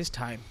inside this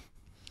time,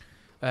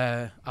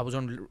 I was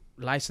on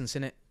license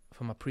in it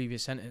for my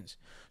previous sentence.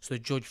 So the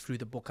judge threw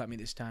the book at me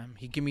this time.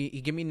 He gave me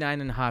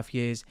 9.5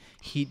 years.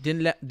 He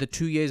didn't let the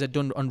 2 years I'd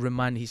done on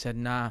remand. He said,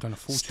 nah,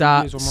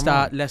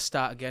 let's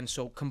start again.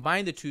 So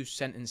combine the two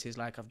sentences,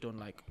 like I've done,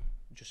 like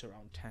just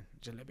around 10,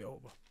 just a little bit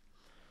over.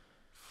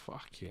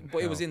 Fucking But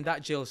hell. it was in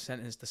that jail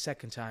sentence the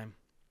second time.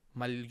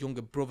 My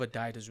younger brother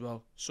died as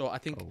well. So I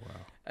think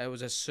it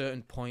was a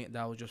certain point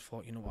that I was just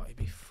thought, you know what, it'd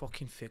be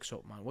fucking fix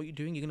up, man. What are you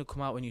doing? You're going to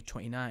come out when you're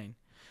 29.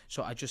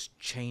 So I just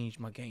changed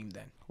my game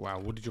then. Wow,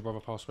 what did your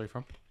brother pass away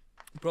from?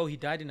 Bro, he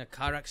died in a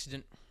car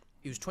accident.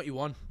 He was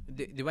 21.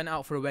 They went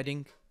out for a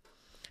wedding.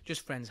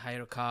 Just friends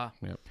hire a car.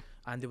 Yep.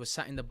 And they were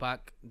sat in the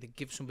back. They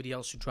give somebody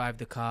else to drive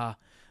the car.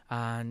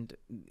 And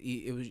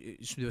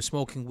they were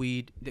smoking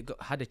weed. They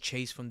had a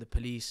chase from the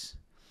police.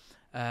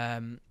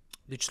 They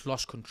just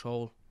lost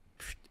control.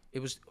 It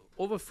was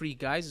over 3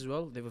 guys as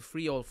well. They were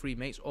all 3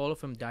 mates. All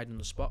of them died on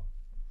the spot.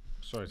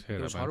 Sorry to hear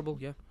that, It was horrible,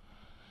 yeah.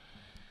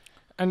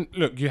 And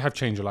look, you have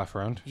changed your life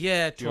around.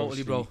 Yeah,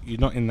 totally, bro. You're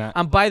not in that.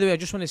 And by the way, I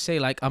just want to say,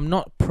 like, I'm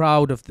not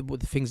proud of the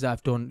things that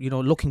I've done.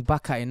 Looking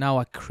back at it now,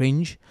 I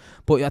cringe.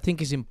 But I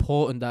think it's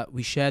important that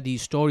we share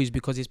these stories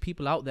because there's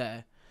people out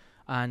there.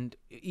 And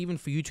even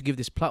for you to give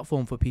this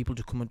platform for people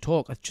to come and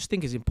talk, I just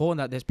think it's important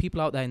that there's people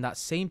out there in that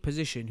same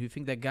position who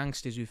think they're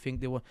gangsters, who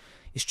think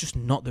it's just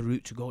not the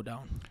route to go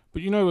down.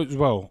 But as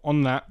well,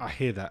 on that, I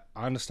hear that.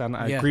 I understand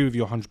that. I agree with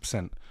you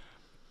 100%.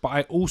 But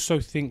I also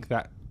think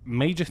that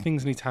major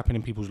things need to happen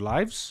in people's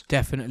lives.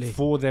 Definitely.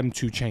 For them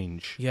to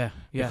change. Yeah.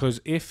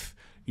 Because if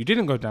you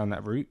didn't go down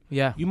that route,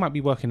 you might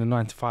be working a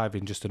 9 to 5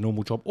 in just a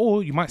normal job,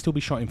 or you might still be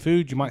shotting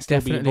food. You might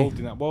still be involved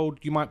in that world.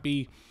 You might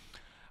be...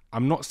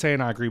 I'm not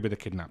saying I agree with the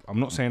kidnap. I'm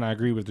not saying I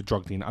agree with the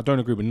drug dealing. I don't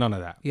agree with none of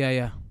that.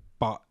 Yeah.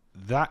 But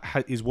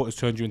that is what has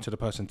turned you into the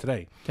person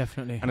today.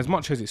 Definitely. And as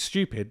much as it's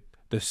stupid,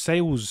 the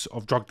sales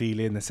of drug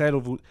dealing, the sale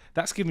of...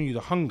 That's giving you the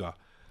hunger.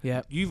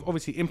 Yeah. You've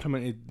obviously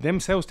implemented them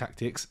sales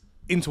tactics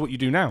into what you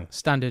do now.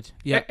 Standard.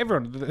 Yeah.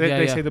 Everyone,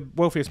 they say the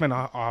wealthiest men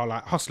are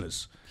like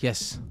hustlers.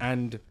 Yes.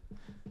 And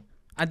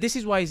this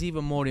is why it's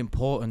even more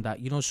important that,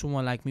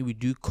 someone like me, we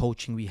do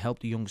coaching, we help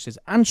the youngsters,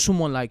 and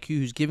someone like you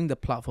who's giving the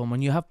platform,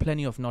 and you have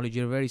plenty of knowledge,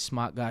 you're a very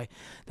smart guy,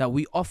 that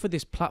we offer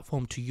this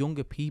platform to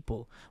younger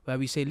people where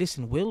we say,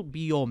 listen, we'll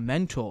be your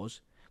mentors.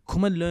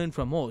 Come and learn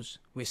from us.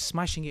 We're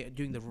smashing it and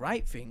doing the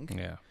right thing.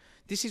 Yeah.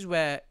 This is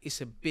where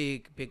it's a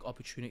big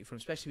opportunity for them,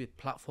 especially with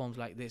platforms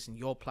like this and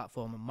your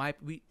platform.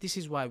 And this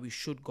is why we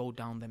should go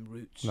down them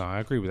routes. No, I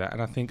agree with that.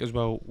 And I think as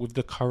well, with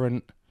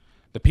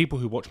the people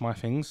who watch my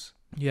things,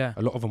 a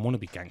lot of them want to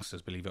be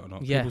gangsters, believe it or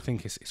not. People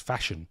think it's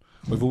fashion.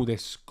 With all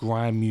this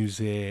grime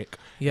music,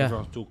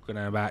 everyone's talking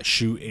about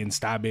shooting,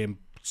 stabbing,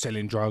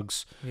 selling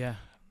drugs. Yeah.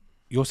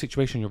 Your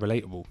situation, you're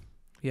relatable.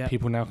 Yeah.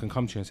 People now can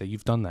come to you and say,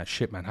 you've done that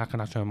shit, man. How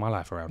can I turn my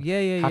life around?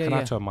 How can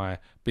I turn my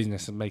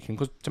business and making...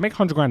 Because to make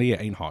 100 grand a year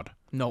ain't hard.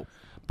 No.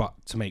 But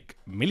to make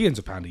millions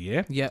of pounds a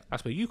year,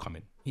 that's where you come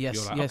in. Yes,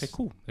 You're like, okay,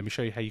 cool. Let me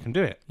show you how you can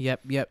do it.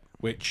 Yep.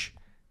 Which,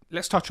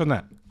 let's touch on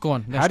that. Go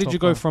on. How did you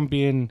go from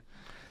being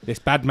this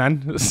bad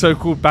man,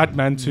 so-called bad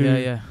man,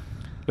 to...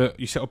 Look,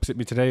 you sit opposite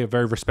me today, a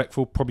very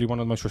respectful, probably one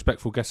of the most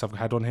respectful guests I've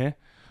had on here.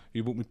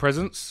 You bought me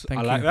presents. Thank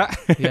I you. like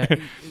that. Yeah.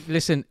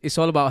 Listen, it's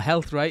all about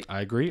health, right?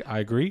 I agree.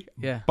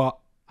 Yeah. But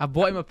I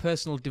bought him a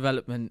personal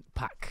development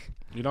pack.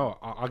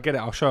 I'll get it.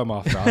 I'll show him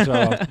after.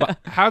 But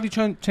how have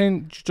you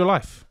changed your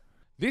life?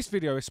 This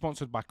video is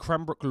sponsored by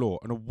Cranbrook Law,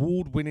 an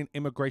award-winning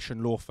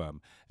immigration law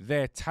firm.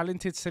 Their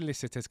talented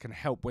solicitors can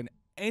help when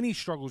any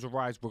struggles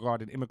arise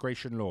regarding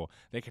immigration law.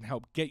 They can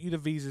help get you the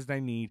visas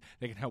they need.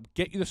 They can help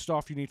get you the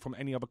staff you need from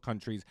any other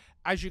countries.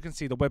 As you can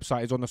see, the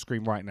website is on the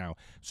screen right now.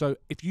 So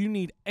if you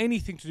need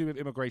anything to do with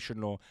immigration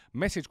law,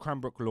 message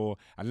Cranbrook Law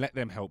and let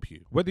them help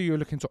you. Whether you're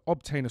looking to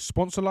obtain a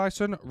sponsor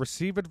license,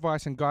 receive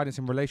advice and guidance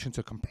in relation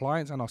to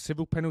compliance and our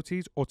civil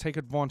penalties, or take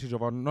advantage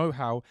of our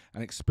know-how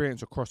and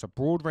experience across a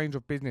broad range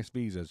of business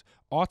visas,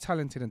 our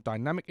talented and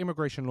dynamic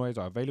immigration lawyers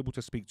are available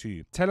to speak to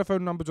you.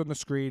 Telephone numbers on the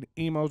screen,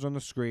 emails on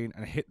the screen,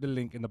 and hit the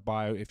link in the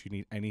bio if you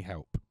need any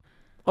help.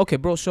 Okay,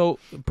 bro. So,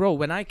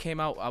 when I came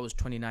out, I was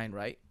 29,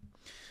 right?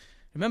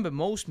 Remember,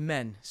 most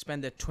men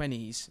spend their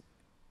 20s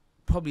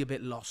probably a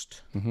bit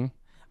lost. Mm-hmm.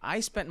 I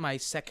spent my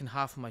second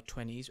half of my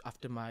 20s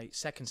after my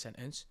second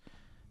sentence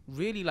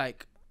really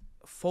like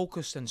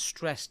focused and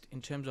stressed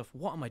in terms of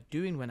what am I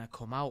doing when I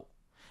come out,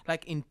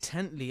 like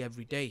intently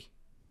every day,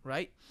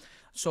 right?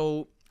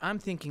 So I'm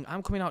thinking,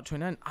 I'm coming out to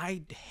an end.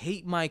 I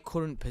hate my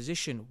current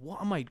position. What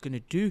am I going to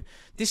do?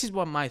 This is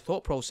what my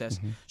thought process.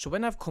 Mm-hmm. So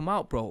when I've come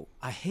out, bro,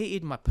 I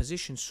hated my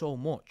position so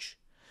much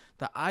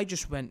that I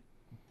just went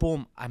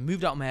boom, I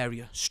moved out of my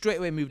area. Straight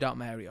away moved out of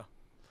my area.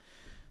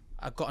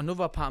 I got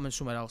another apartment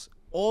somewhere else.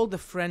 All the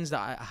friends that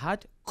I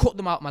had, cut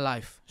them out of my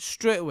life.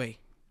 Straight away.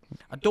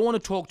 I don't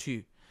want to talk to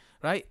you.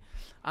 Right?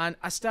 And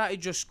I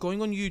started just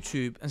going on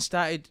YouTube and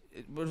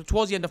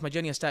towards the end of my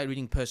journey, I started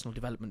reading personal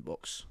development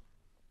books.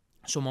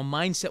 So my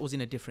mindset was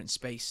in a different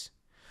space.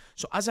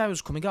 So as I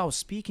was coming out, I was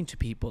speaking to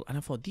people and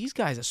I thought, these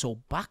guys are so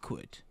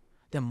backward.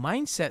 Their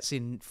mindset's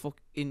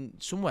in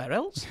somewhere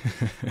else.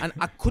 And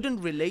I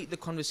couldn't relate the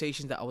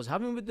conversations that I was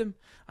having with them.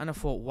 And I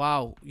thought,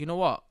 wow, you know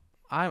what?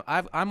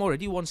 I'm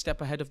already one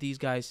step ahead of these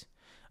guys.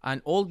 And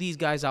all these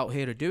guys out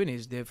here are doing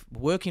is they're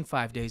working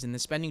 5 days and they're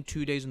spending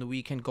 2 days on the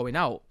weekend going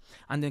out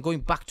and then going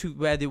back to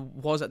where they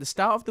was at the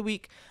start of the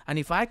week. And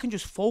if I can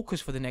just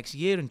focus for the next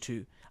year and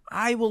two,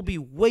 I will be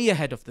way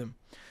ahead of them,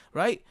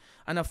 right?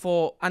 And I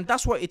thought, and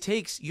that's what it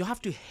takes. You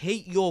have to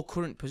hate your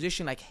current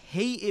position, like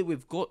hate it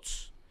with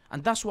guts.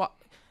 And that's what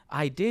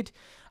I did.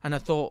 And I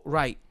thought,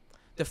 right,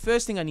 the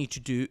first thing I need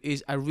to do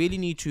is I really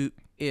need to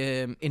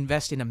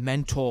invest in a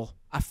mentor.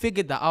 I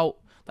figured that out.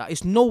 That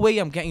it's no way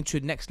I'm getting to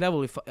the next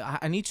level if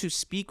I need to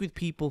speak with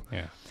people.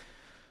 Yeah.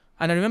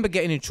 And I remember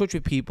getting in touch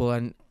with people,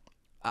 and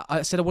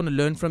I said I want to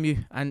learn from you.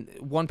 And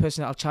one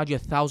person, I'll charge you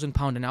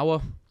 £1,000 an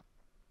hour.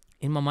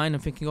 In my mind,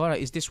 I'm thinking, all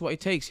right, is this what it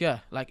takes? Yeah.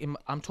 Like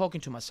I'm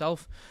talking to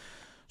myself,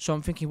 so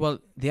I'm thinking, well,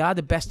 they are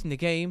the best in the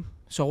game,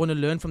 so I want to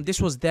learn from. This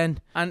was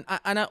then, and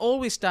I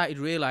always started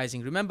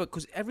realizing. Remember,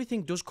 because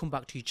everything does come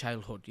back to your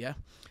childhood, yeah.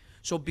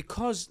 So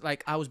because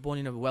like I was born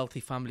in a wealthy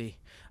family.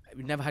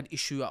 We never had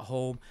issue at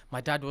home.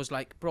 My dad was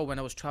like, bro, when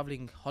I was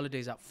traveling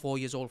holidays at 4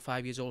 years old,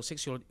 5 years old,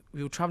 6 years old,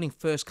 we were traveling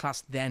first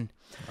class then.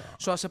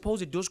 So I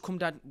suppose it does come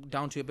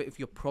down to a bit of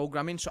your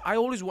programming. So I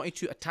always wanted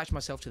to attach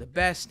myself to the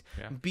best,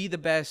 be the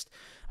best.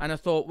 And I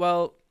thought,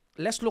 well,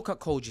 let's look at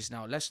coaches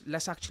now.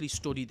 Let's actually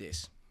study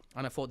this.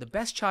 And I thought the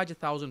best charge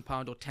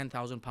 £1,000 or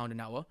 £10,000 an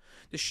hour.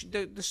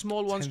 The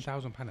small ones.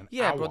 £10,000 an hour?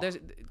 Yeah, bro.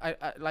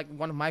 I like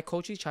one of my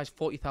coaches charged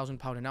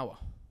 £40,000 an hour.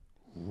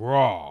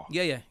 Raw.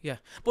 Yeah.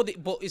 But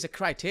it's a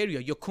criteria.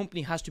 Your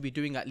company has to be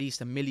doing at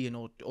least $1 million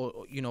or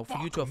you know, for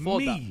you to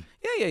afford that.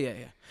 Yeah.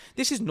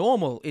 This is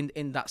normal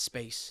in that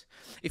space.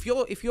 If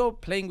you're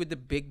playing with the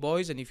big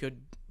boys and if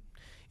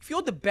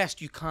you're the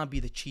best, you can't be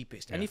the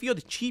cheapest. Yeah. And if you're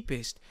the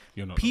cheapest,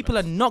 people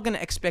are not going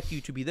to expect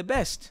you to be the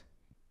best.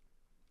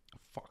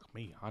 Fuck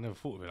me. I never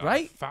thought of it.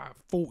 Like right?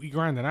 40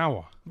 grand an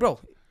hour. Bro,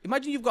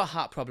 imagine you've got a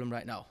heart problem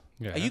right now.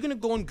 Yeah. Are you going to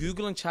go on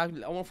Google and check,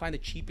 I want to find the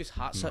cheapest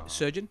heart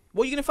surgeon?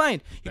 What are you going to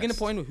find? You're going to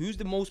find who's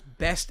the most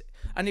best.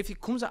 And if it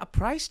comes at a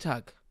price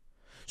tag.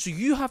 So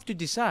you have to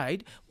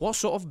decide what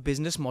sort of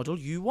business model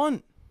you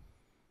want.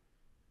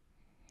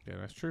 Yeah,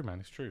 that's true, man.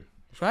 It's true.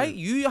 Right? True.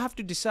 You have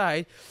to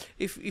decide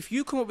if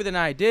you come up with an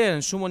idea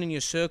and someone in your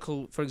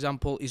circle, for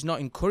example, is not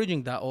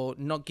encouraging that or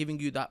not giving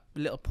you that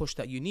little push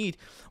that you need,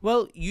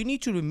 well, you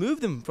need to remove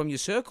them from your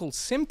circle.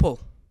 Simple.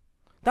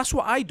 That's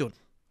what I done.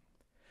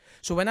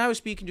 So when I was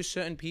speaking to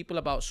certain people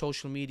about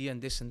social media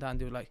and this and that, and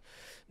they were like,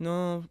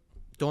 no,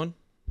 done.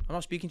 I'm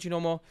not speaking to you no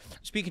more.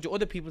 Speaking to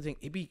other people,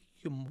 think, Ibby,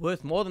 you're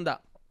worth more than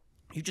that.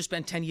 You just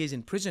spent 10 years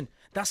in prison.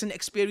 That's an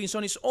experience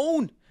on its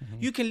own. Mm-hmm.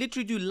 You can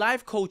literally do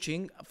life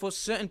coaching for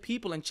certain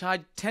people and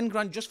charge 10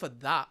 grand just for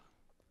that.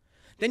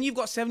 Then you've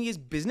got 7 years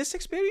business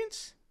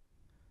experience.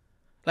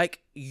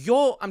 Like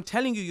I'm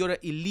telling you, you're an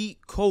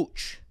elite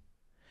coach.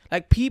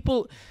 Like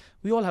people,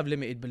 we all have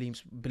limited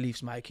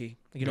beliefs, Mikey.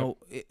 You know,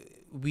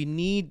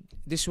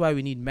 this is why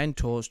we need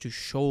mentors to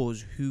show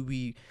us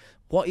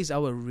what is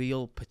our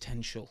real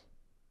potential.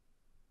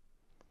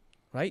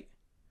 Right?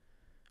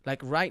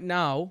 Like right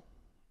now,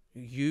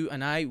 you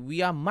and I,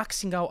 we are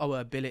maxing out our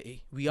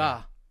ability. We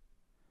are.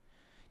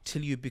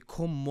 Till you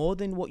become more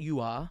than what you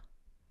are,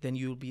 then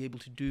you'll be able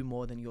to do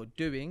more than you're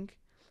doing.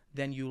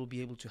 Then you'll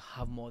be able to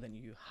have more than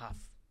you have.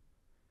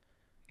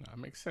 That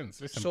makes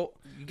sense. Listen, so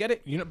you get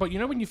it. But you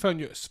know when you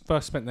first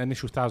spent the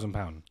initial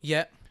 £1,000.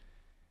 Yeah.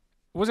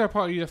 Was there a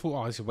part of you that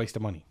thought, this is a waste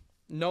of money?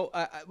 No.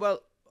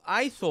 Well,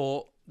 I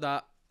thought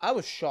that I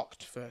was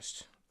shocked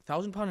first.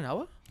 £1,000 an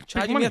hour?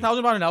 Charging me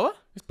 £1,000 an hour?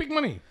 It's big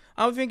money.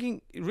 I was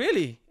thinking,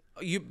 really?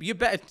 You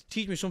better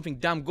teach me something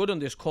damn good on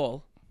this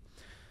call.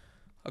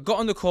 I got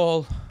on the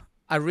call.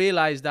 I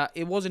realized that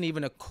it wasn't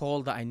even a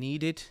call that I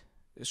needed.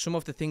 Some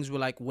of the things were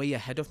like way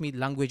ahead of me.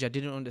 Language I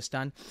didn't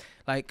understand.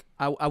 Like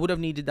I would have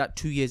needed that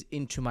 2 years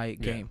into my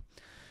game.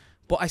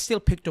 But I still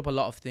picked up a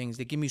lot of things.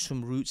 They give me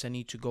some routes I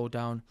need to go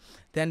down.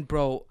 Then,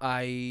 bro,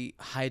 I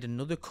hired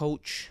another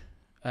coach,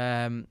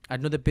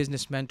 another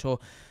business mentor.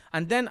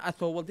 And then I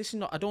thought, well,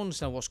 I don't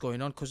understand what's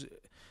going on. Because,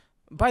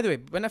 by the way,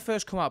 when I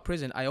first come out of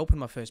prison, I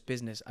opened my first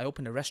business. I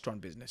opened a restaurant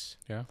business.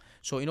 Yeah.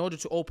 So in order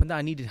to open that,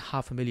 I needed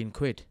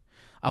 £500,000.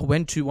 I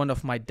went to one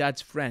of my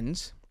dad's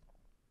friends.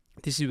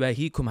 This is where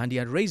he come handy.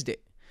 I raised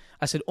it.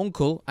 I said,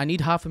 Uncle, I need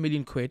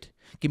 £500,000.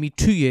 Give me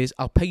 2 years.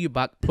 I'll pay you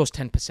back plus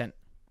 10%.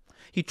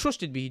 He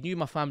trusted me. He knew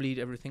my family,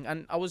 everything.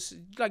 And I was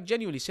like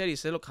genuinely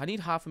serious. I said, look, I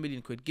need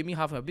 £500,000. Give me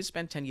half. I've been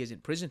spent 10 years in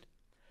prison.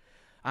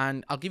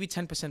 And I'll give you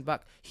 10%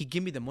 back. He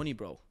gave me the money,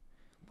 bro.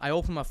 I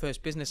opened my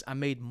first business. I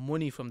made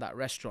money from that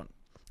restaurant.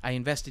 I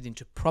invested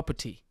into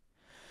property.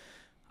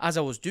 as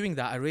I was doing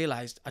that, I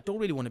realized I don't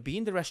really want to be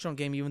in the restaurant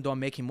game, even though I'm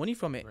making money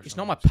from it. It's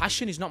not my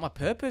passion. It's not my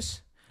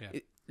purpose. Yeah.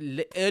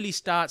 Early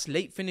starts,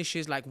 late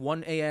finishes, like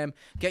 1 a.m.,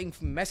 getting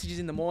messages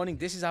in the morning.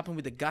 This has happened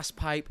with the gas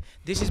pipe.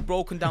 This is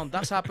broken down.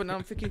 That's happened.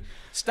 I'm thinking,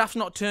 staff's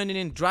not turning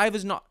in.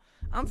 Drivers not.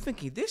 I'm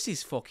thinking, this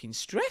is fucking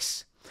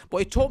stress.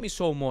 But it taught me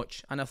so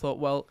much. And I thought,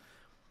 well,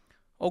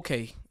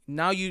 okay,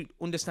 now you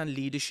understand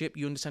leadership,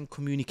 you understand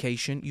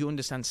communication, you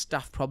understand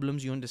staff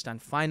problems, you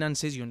understand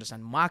finances, you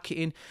understand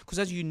marketing. Because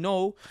as you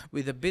know,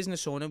 with a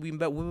business owner, we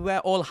wear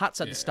all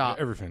hats at the start.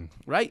 Everything.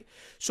 Right?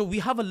 So we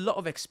have a lot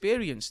of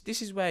experience.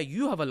 This is where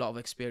you have a lot of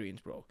experience,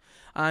 bro.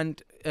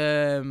 And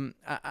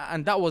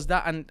that was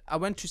that. And I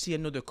went to see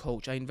another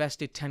coach. I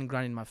invested 10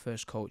 grand in my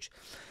first coach.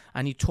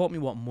 And he taught me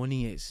what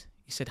money is.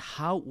 He said,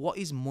 what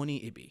is money,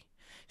 Ibby?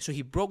 So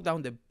he broke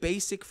down the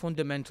basic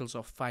fundamentals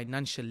of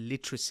financial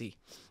literacy.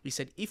 He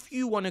said, if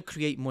you want to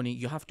create money,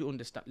 you have to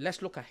understand.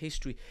 Let's look at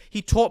history.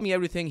 He taught me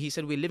everything. He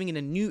said, we're living in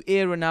a new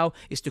era now.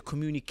 It's the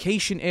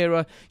communication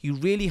era. You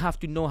really have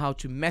to know how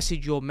to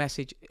message your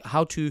message,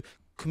 how to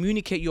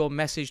communicate your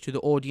message to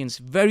the audience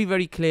very,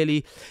 very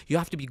clearly. You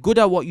have to be good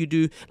at what you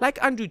do.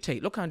 Like Andrew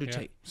Tate. Look at Andrew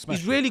Tate.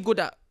 He's really good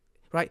at,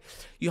 right?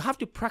 You have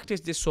to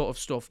practice this sort of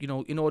stuff, you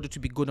know, in order to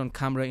be good on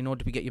camera, in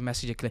order to get your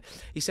message clear.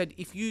 He said,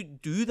 if you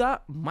do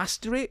that,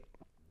 master it,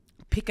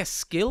 pick a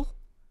skill,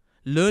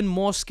 learn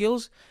more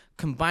skills,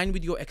 combine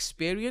with your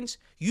experience,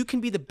 you can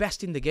be the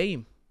best in the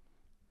game.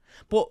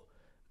 But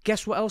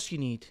guess what else you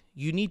need?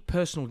 You need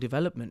personal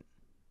development.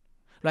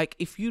 Like,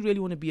 if you really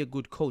want to be a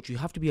good coach, you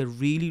have to be a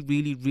really,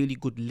 really, really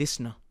good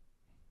listener.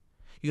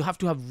 You have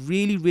to have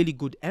really, really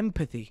good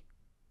empathy.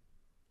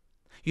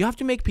 You have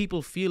to make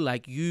people feel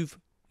like you've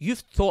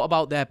thought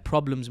about their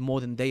problems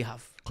more than they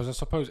have. Because I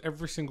suppose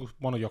every single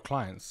one of your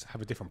clients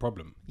have a different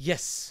problem.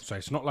 Yes. So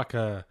it's not like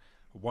a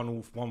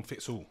one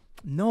fits all.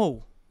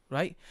 No,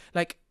 right?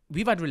 Like,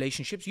 we've had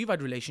relationships, you've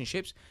had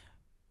relationships.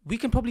 We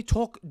can probably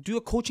do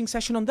a coaching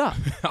session on that.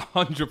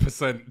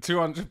 100%,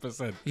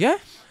 200%. Yeah?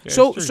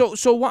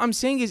 So what I'm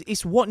saying is,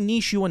 it's what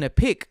niche you want to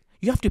pick.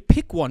 You have to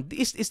pick one.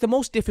 It's the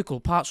most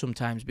difficult part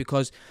sometimes,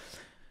 because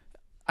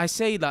I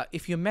say that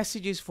if your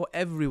message is for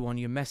everyone,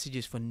 your message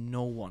is for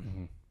no one.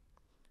 Mm-hmm.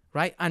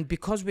 Right? And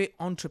because we're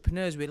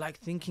entrepreneurs, we're like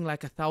thinking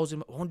like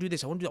 1,000, I want to do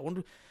this, I want to do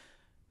that,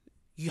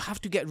 you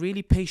have to get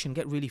really patient,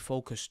 get really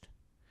focused.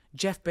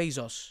 Jeff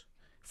Bezos,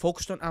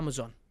 focused on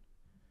Amazon.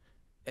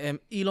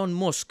 Elon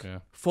Musk,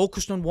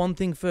 focused on one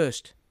thing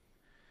first.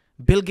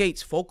 Bill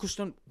Gates, focused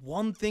on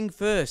one thing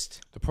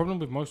first. The problem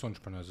with most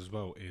entrepreneurs as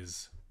well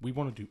is we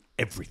want to do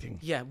everything.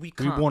 Yeah, we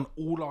can't. We want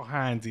all our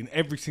hands in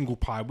every single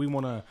pie. We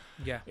want to...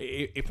 Yeah.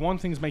 If one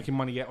thing's making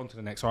money, on to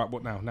the next. All right,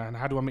 what now? Now,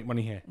 how do I make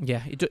money here?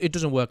 Yeah, it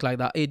doesn't work like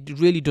that. It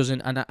really doesn't.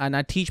 And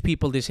I teach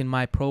people this in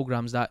my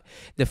programs, that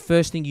the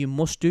first thing you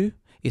must do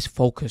is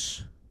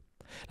focus.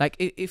 Like,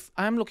 if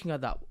I'm looking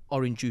at that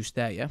orange juice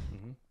there, yeah?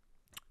 Mm-hmm.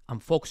 I'm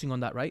focusing on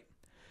that, right?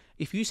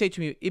 If you say to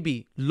me,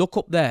 Ibby, look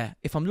up there.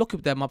 If I'm looking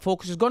up there, my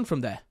focus is gone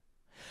from there.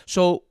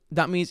 So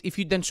that means if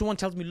someone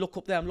tells me look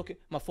up there, I'm looking,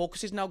 my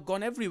focus is now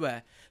gone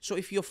everywhere. So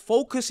if your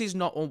focus is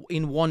not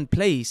in one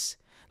place,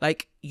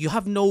 like, you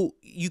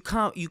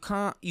can't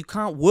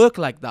work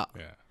like that.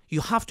 Yeah.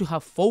 You have to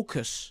have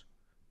focus.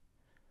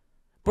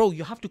 Bro,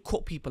 you have to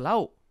cut people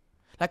out.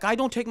 Like, I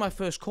don't take my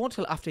first call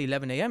till after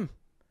 11 a.m.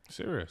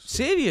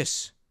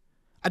 Serious.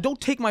 I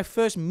don't take my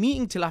first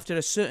meeting till after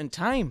a certain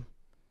time.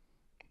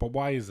 But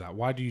why is that?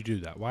 Why do you do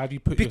that? Why have you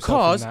put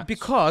yourself in that?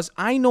 Because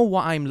I know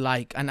what I'm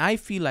like, and I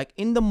feel like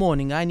in the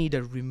morning I need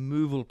a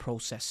removal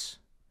process.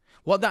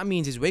 What that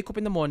means is wake up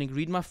in the morning,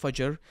 read my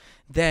Fajr,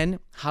 then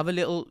have a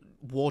little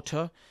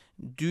water,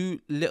 read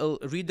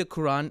the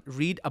Quran,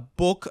 read a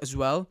book as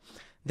well,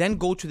 then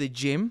go to the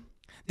gym.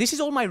 This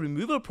is all my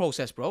removal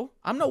process, bro.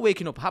 I'm not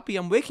waking up happy.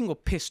 I'm waking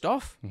up pissed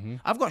off. Mm-hmm.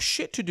 I've got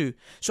shit to do.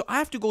 So I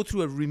have to go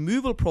through a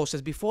removal process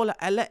before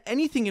I let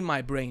anything in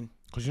my brain.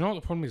 Because you know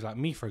what the problem is? Like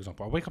me, for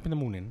example, I wake up in the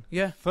morning.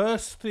 Yeah.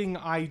 First thing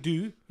I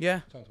do. Yeah.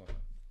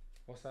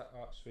 What's that?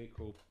 Oh, sweet,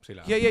 cool. See you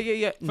later.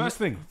 Yeah. First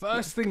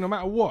thing, no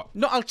matter what.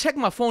 No, I'll check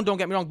my phone, don't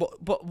get me wrong.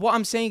 But what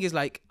I'm saying is,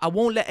 like, I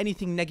won't let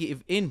anything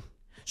negative in.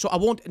 So I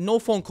won't, no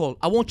phone call.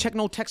 I won't check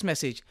no text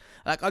message.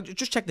 Like, I'll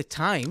just check the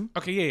time.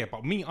 Okay, yeah.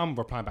 But me, I'm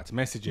replying back to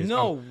messages.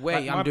 No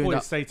way, like, I'm doing that. My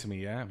boys say to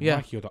me,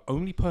 Mikey, you're the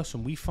only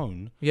person we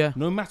phone. Yeah.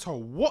 No matter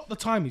what the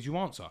time is, you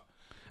answer.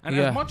 And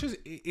as much as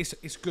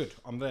it's good,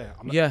 I'm there.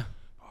 Yeah.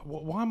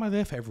 Why am I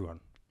there for everyone?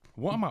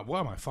 What am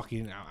I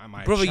fucking? Am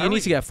I brother? You need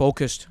to get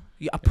focused.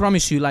 I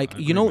promise you. Like,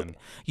 you know,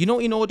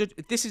 in order.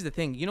 This is the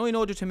thing. You know, in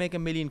order to make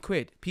 $1 million,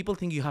 people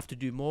think you have to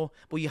do more,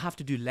 but you have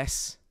to do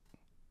less.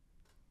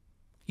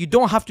 You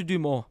don't have to do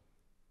more.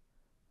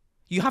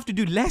 You have to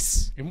do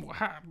less.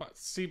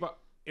 But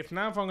if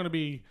I'm going to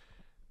be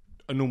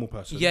a normal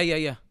person,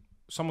 yeah.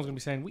 Someone's going to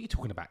be saying, what are you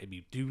talking about? If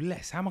you do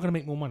less, how am I going to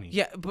make more money?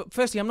 Yeah, but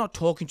firstly, I'm not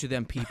talking to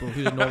them people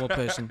who's a normal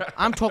person.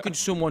 I'm talking to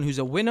someone who's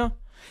a winner.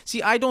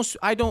 See, I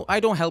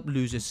don't help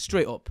losers,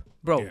 straight up.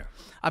 Bro, yeah.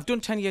 I've done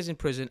 10 years in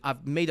prison.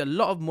 I've made a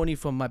lot of money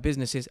from my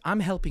businesses. I'm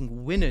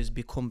helping winners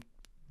become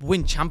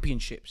win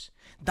championships.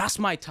 That's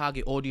my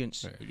target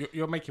audience. Yeah,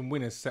 you're making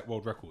winners set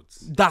world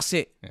records. That's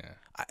it. Yeah.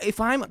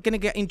 If I'm going to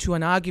get into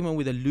an argument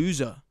with a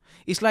loser,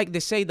 it's like they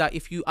say that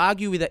if you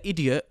argue with an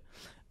idiot,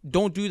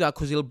 don't do that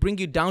because it'll bring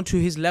you down to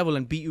his level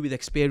and beat you with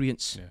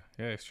experience.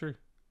 Yeah, it's true.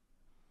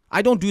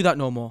 I don't do that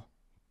no more.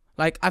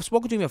 Like, I've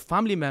spoken to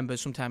family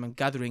members sometime in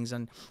gatherings,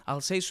 and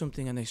I'll say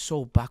something and they're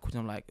so backwards.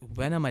 I'm like,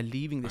 when am I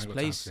leaving this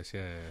place?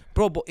 Yeah.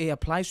 Bro, but it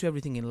applies to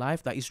everything in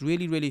life. That is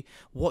really, really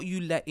what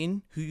you let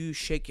in, who you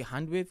shake your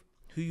hand with,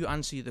 who you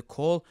answer the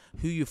call,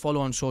 who you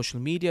follow on social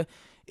media.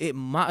 It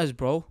matters,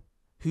 bro.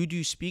 Who do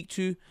you speak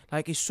to?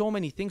 Like, it's so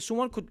many things.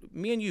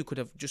 Me and you could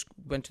have just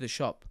went to the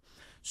shop.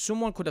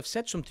 Someone could have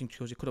said something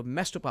to us. It could have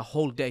messed up our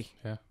whole day.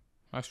 Yeah,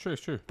 that's true.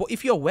 It's true. But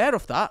if you're aware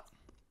of that,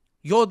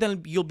 you'll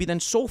be then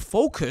so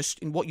focused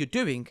in what you're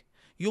doing.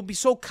 You'll be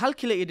so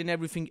calculated in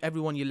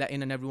everyone you let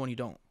in and everyone you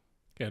don't.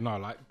 Yeah, no,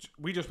 like,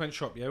 we just went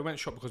shop. Yeah, we went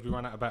shop because we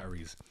ran out of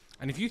batteries.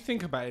 And if you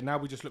think about it, now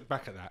we just look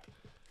back at that.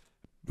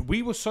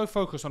 We were so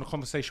focused on a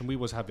conversation we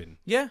was having.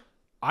 Yeah.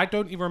 I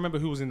don't even remember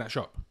who was in that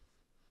shop.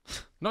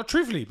 Not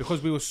truthfully,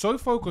 because we were so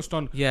focused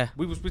on... Yeah.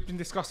 We've been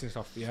discussing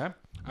stuff, yeah?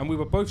 And we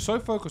were both so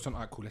focused on, all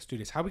right, cool, let's do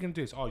this. How are we going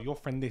to do this? Oh, your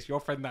friend this, your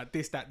friend that,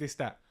 this,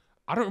 that.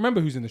 I don't remember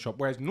who's in the shop.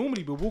 Whereas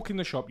normally we walk in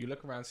the shop, you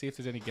look around, see if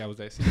there's any girls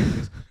there, see if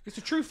there's... It's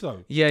the truth,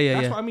 though. Yeah.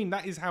 That's what I mean.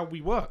 That is how we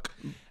work.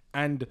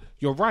 And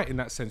you're right in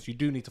that sense. You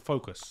do need to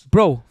focus.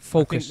 Bro,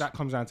 focus. I think that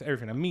comes down to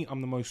everything. And me,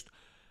 I'm the most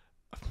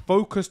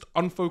focused,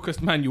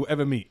 unfocused man you'll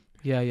ever meet.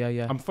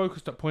 Yeah. I'm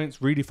focused at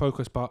points, really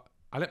focused, but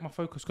I let my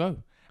focus go.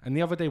 And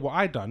the other day, what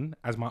I done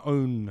as my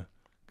own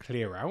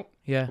clear out,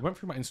 I went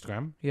through my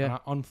Instagram and I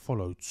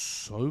unfollowed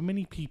so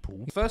many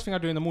people. The first thing I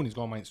do in the morning is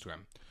go on my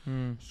Instagram,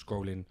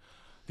 scrolling.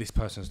 This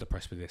person's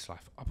depressed with this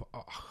life. I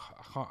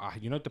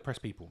can't,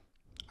 depressed people,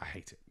 I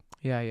hate it.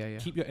 Yeah.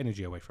 Keep your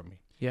energy away from me.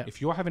 Yeah.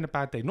 If you're having a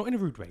bad day, not in a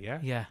rude way,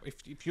 Yeah.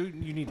 If you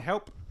need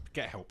help,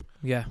 get help.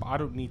 Yeah. But I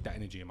don't need that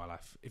energy in my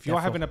life. If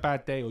you're having a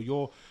bad day or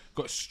you're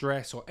got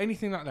stress or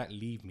anything like that,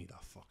 leave me the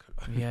fuck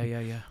alone.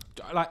 Yeah.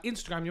 Like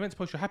Instagram, you're meant to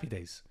post your happy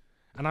days.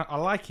 And I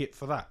like it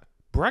for that.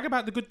 Brag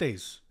about the good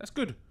days. That's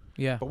good.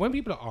 Yeah. But when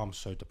people are, I'm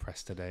so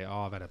depressed today.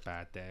 I've had a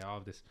bad day.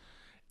 This.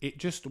 It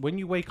just, when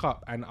you wake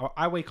up, and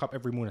I wake up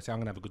every morning and say, I'm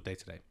going to have a good day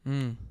today.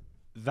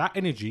 That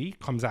energy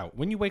comes out.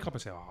 When you wake up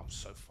and say, I'm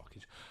so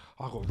fucking,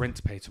 I've got rent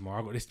to pay tomorrow.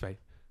 I've got this to pay.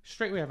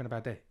 Straight away having a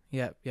bad day.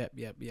 Yeah.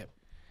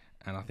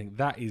 And I think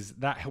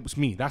that helps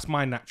me. That's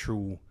my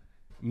natural,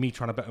 me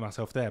trying to better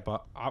myself there.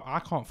 But I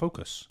can't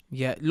focus.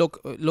 Yeah.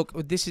 Look,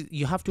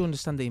 you have to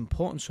understand the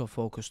importance of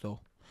focus though.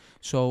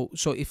 So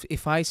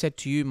if I said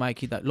to you,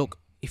 Mikey, that look,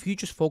 if you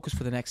just focus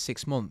for the next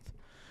 6 months,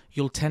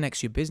 you'll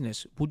 10x your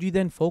business. Would you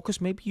then focus?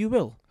 Maybe you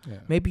will. Yeah.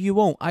 Maybe you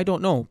won't. I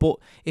don't know. But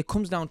it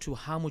comes down to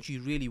how much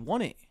you really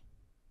want it.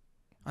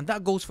 And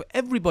that goes for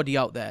everybody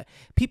out there.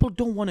 People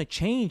don't want to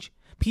change.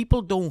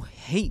 People don't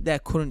hate their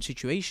current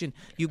situation.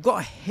 You've got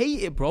to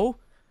hate it, bro.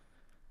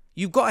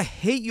 You've got to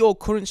hate your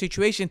current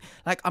situation.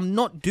 Like, I'm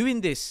not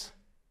doing this.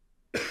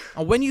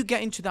 And when you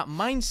get into that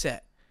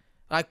mindset,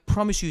 I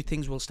promise you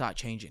things will start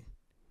changing.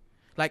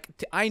 Like,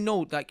 I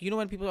know, like,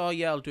 when people, oh,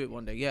 yeah, I'll do it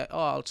one day. Yeah, oh,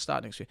 I'll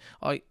start next week.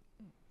 Oh,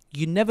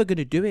 you're never going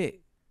to do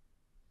it.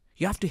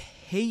 You have to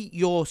hate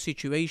your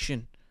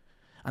situation.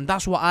 And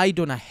that's what I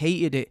done. I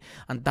hated it.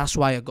 And that's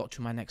why I got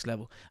to my next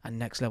level.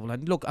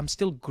 And look, I'm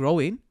still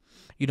growing,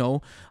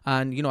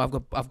 and,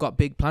 I've got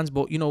big plans.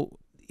 But,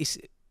 it's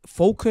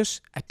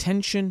focus,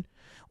 attention,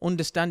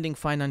 understanding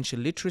financial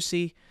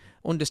literacy,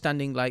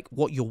 understanding, like,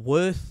 what you're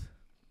worth.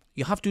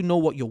 You have to know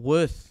what you're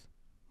worth.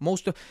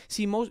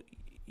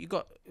 You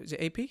got, is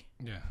it AP?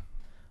 Yeah.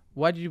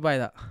 Why did you buy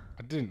that?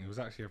 I didn't. It was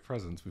actually a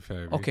present, to be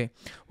fair. Okay.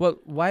 Well,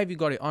 why have you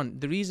got it on?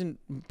 The reason,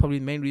 probably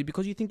the main reason,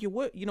 because you think it's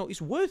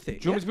worth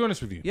it. Do you want me to be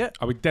honest with you? Yeah.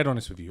 I'll be dead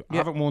honest with you. Yeah. I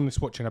haven't worn this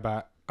watch in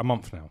about a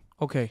month now.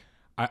 Okay.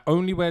 I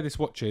only wear this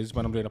watches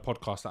when I'm doing a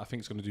podcast that I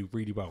think is going to do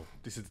really well.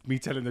 This is me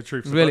telling the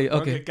truth. So really?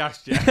 Don't Okay. get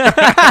gassed yet.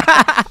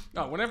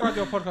 No, whenever I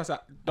do a podcast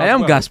that does I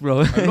am gassed,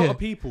 bro. A lot of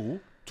people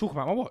talk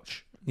about my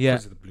watch. Yeah.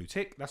 Because of the blue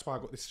tick. That's why I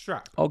got this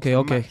strap. Okay,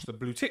 to match the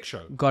blue tick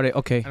show. Got it,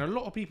 okay. And a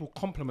lot of people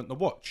compliment the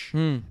watch.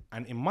 And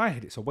in my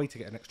head, it's a way to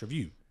get an extra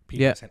view.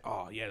 People are saying,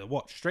 oh, yeah, the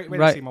watch. Straight away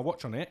they see my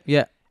watch on it.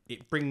 Yeah.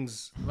 It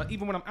brings, like,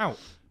 even when I'm out,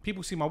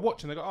 people see my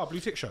watch and they go, oh,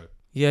 blue tick show.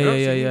 Yeah.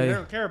 They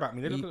don't care about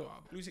me. They look at, oh,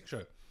 blue tick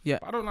show. Yeah.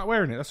 But I don't like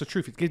wearing it. That's the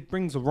truth. It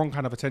brings the wrong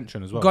kind of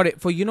attention as well. Got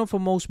it. For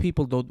most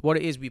people, though, what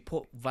it is, we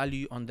put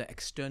value on the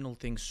external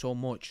things so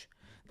much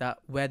that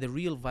where the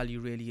real value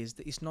really is,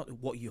 it's not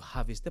what you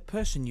have, it's the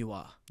person you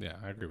are. Yeah,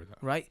 I agree with that.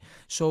 Right?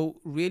 So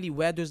really,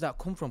 where does that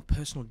come from?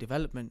 Personal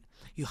development.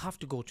 You have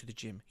to go to the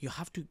gym. You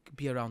have to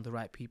be around the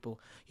right people.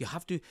 You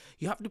have to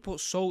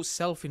put so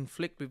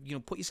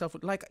self-inflicted, put yourself,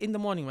 like in the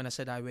morning when I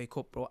said I wake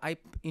up, bro, I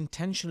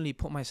intentionally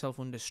put myself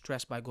under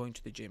stress by going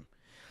to the gym.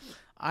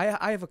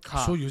 I have a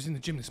car. I saw you was in the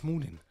gym this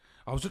morning.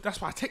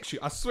 That's why I text you.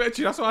 I swear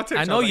to you, that's why I text you.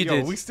 I know you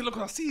did. We still look.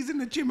 I see he's in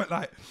the gym at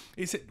like.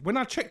 It said when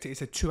I checked it, it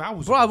said 2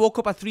 hours. Bro, I woke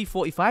up at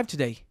 3:45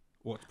 today.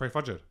 What, to pray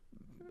Fajr?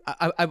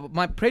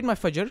 I prayed my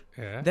Fajr.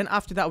 Yeah. Then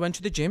after that, I went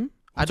to the gym.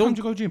 What time did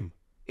you go gym?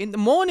 In the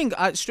morning,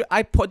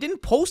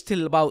 didn't post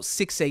till about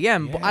 6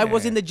 a.m. But I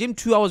was in the gym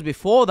 2 hours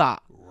before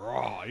that.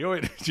 Raw, you're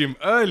in the gym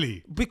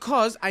early.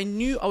 Because I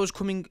knew I was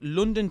coming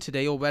London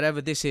today or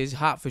wherever this is,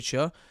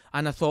 Hertfordshire.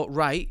 And I thought,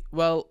 right,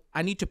 well,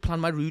 I need to plan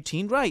my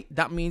routine right.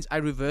 That means I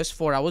reverse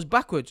 4 hours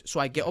backwards. So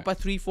I get up at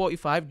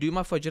 3:45, do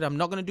my fajr. I'm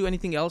not going to do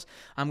anything else.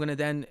 I'm going to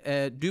then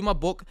do my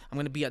book. I'm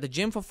going to be at the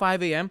gym for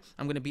 5 a.m.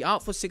 I'm going to be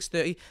out for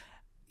 6:30.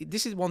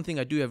 This is one thing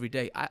I do every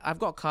day. I've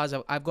got cars.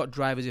 I've got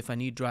drivers if I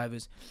need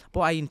drivers.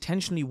 But I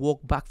intentionally walk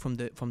back from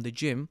the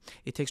gym.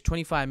 It takes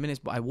 25 minutes,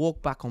 but I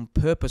walk back on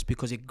purpose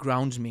because it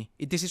grounds me.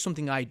 This is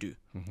something I do,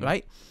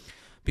 right?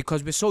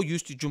 Because we're so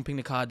used to jumping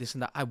the car, this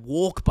and that. I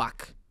walk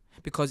back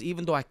because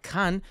even though I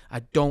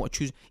don't. I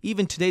choose.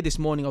 Even today, this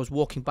morning, I was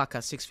walking back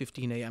at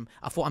 6:15 a.m.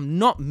 I thought I'm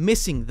not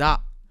missing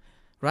that,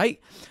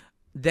 right?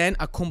 Then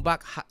I come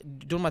back,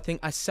 do my thing.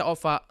 I set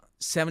off at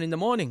 7 in the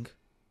morning.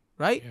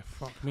 Right? Yeah,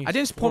 fuck me. I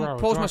didn't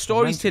post my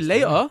stories till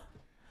later,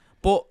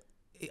 but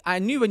I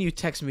knew when you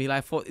text me,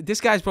 like, thought,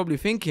 this guy's probably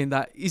thinking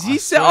that, is he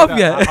set up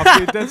yet?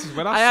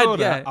 When I saw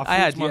that,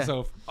 I thought to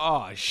myself,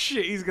 oh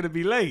shit, he's going to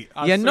be late.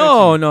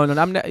 No.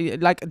 I'm not,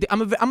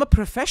 I'm a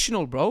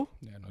professional, bro.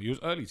 Yeah, no, you was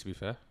early to be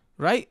fair.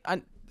 Right?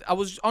 And I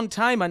was on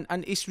time,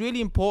 and it's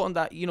really important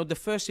that, the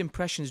first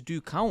impressions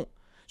do count.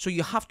 So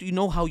you have to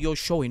know how you're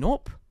showing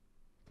up.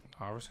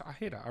 I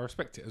hear that. I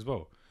respect it as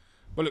well.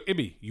 But look,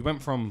 Ibby, you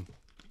went from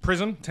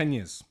prison, 10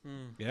 years.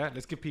 Yeah,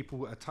 let's give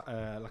people a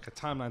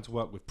timeline to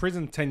work with.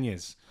 Prison, 10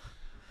 years.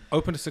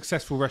 Opened a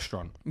successful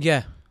restaurant.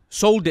 Yeah.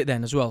 Sold it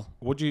then as well.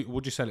 What'd you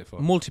sell it for?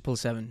 Multiple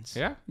sevens.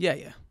 Yeah?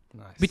 Yeah.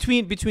 Nice.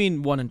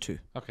 Between 1 and 2.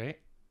 Okay.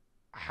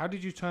 What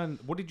did you turn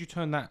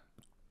that,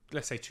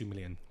 let's say 2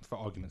 million for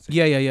argument's sake?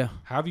 Yeah.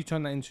 How have you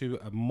turned that into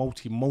a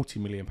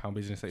multi-million pound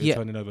business that you're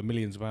turning over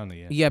millions of pounds a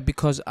year? Yeah,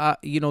 because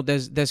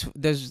there's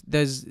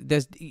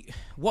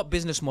what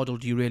business model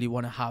do you really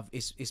want to have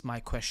is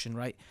my question,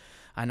 right?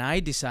 And I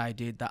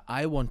decided that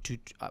I want to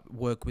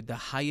work with the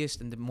highest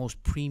and the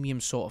most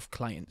premium sort of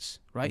clients,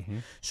 right?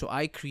 So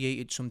I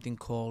created something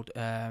called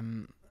a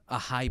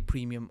high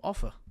premium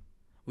offer,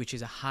 which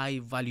is a high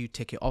value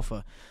ticket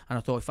offer. And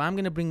I thought, if I'm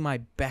going to bring my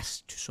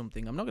best to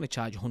something, I'm not going to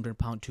charge £100,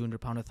 £200,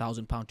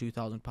 £1,000,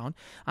 £2,000.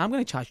 I'm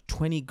going to charge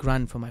 20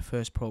 grand for my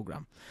first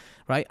program,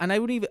 right? And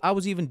I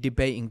was even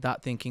debating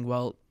that, thinking,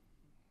 well,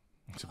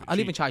 I'll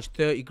even charge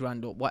 30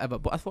 grand or whatever.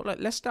 But I thought, like,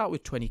 let's start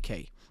with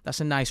 20k. That's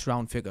a nice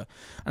round figure.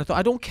 And I thought,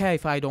 I don't care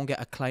if I don't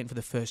get a client for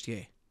the first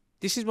year.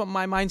 This is what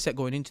my mindset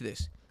going into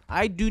this.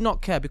 I do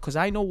not care because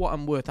I know what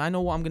I'm worth. I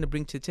know what I'm going to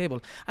bring to the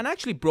table. And I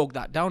actually broke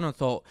that down and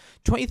thought,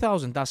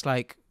 20,000, that's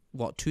like,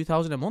 what,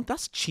 2,000 a month?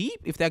 That's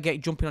cheap. If they're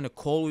jumping on a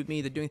call with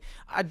me, they're doing...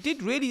 I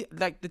did really,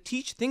 like,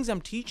 things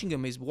I'm teaching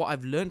them is what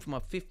I've learned from a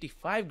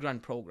 55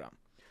 grand program.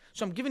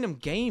 So I'm giving them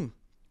game,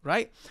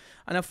 right?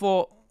 And I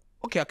thought,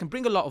 okay, I can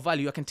bring a lot of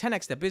value. I can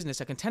 10x their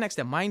business. I can 10x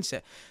their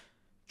mindset.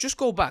 Just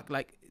go back.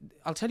 Like,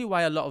 I'll tell you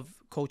why a lot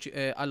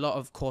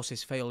of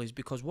courses fail is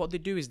because what they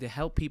do is they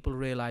help people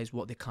realize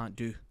what they can't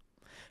do.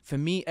 For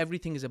me,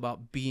 everything is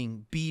about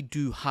being. Be,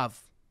 do, have,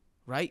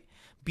 right?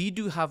 Be,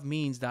 do, have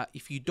means that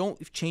if you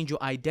don't change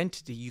your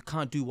identity, you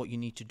can't do what you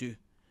need to do,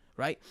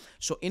 right?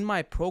 So in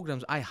my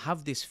programs, I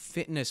have this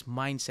fitness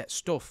mindset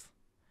stuff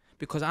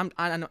because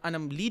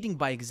I'm leading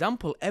by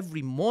example.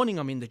 Every morning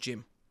I'm in the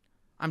gym.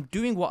 I'm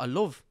doing what I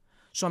love.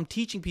 So I'm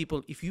teaching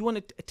people, if you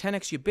want to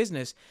 10x your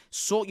business,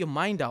 sort your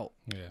mind out.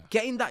 Yeah.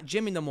 Get in that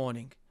gym in the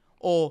morning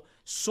or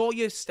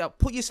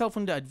put yourself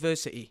under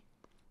adversity.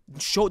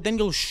 Then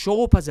you'll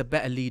show up as a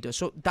better leader.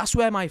 So that's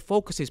where my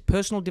focus is.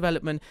 Personal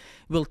development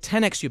will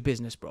 10x your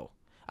business, bro.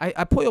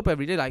 I put it up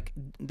every day. Like,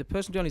 the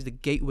personal development is the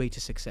gateway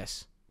to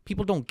success.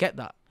 People don't get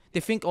that. They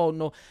think, oh,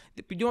 no.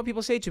 You know what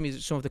people say to me?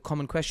 Some of the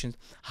common questions.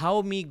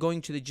 How me going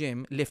to the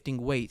gym,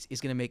 lifting weights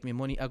is going to make me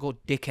money? I go,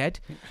 dickhead.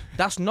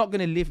 That's not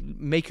going to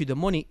make you the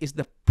money. It's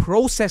the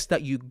process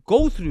that you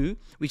go through,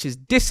 which is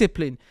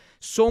discipline.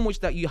 So much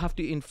that you have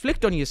to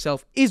inflict on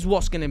yourself is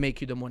what's going to make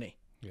you the money.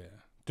 Yeah.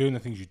 Doing the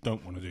things you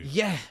don't want to do.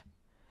 Yeah.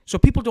 So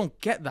people don't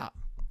get that.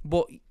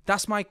 But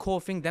that's my core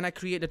thing. Then I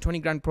created a 20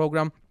 grand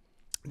program.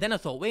 Then I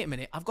thought, wait a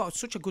minute, I've got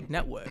such a good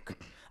network.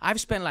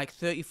 I've spent like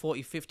 30,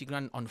 40, 50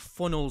 grand on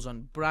funnels,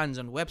 on brands,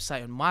 on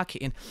website, on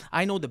marketing.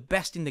 I know the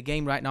best in the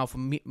game right now for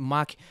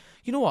market.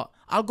 You know what?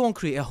 I'll go and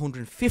create a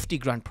 150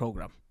 grand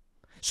program.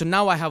 So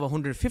now I have a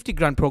 150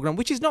 grand program,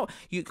 which is not,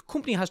 your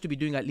company has to be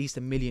doing at least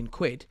 £1 million,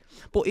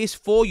 but it's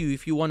for you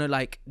if you want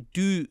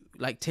to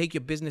take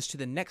your business to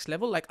the next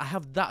level. Like, I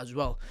have that as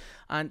well.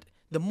 And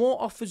the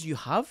more offers you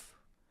have,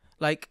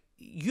 like,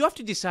 you have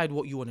to decide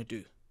what you want to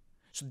do.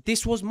 So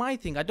this was my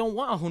thing. I don't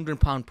want a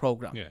 £100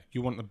 program. Yeah,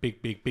 you want the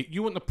big.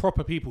 You want the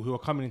proper people who are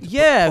coming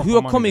in.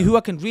 Who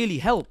I can really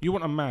help. You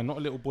want a man, not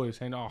a little boy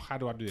saying, "Oh, how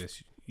do I do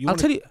this?" I'll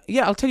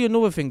tell you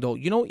another thing though.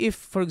 You know, if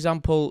for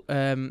example,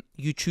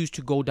 you choose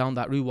to go down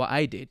that route, what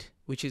I did,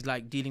 which is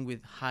like dealing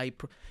with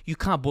you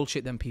can't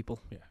bullshit them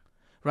people. Yeah.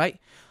 Right.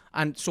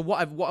 And so what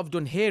I've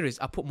done here is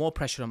I put more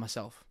pressure on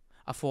myself.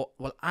 I thought,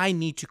 well, I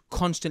need to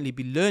constantly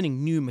be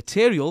learning new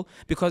material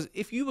because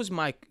if you was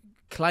my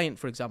client,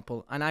 for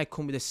example, and I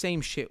come with the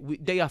same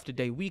shit day after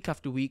day, week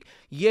after week,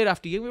 year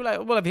after year, we were like,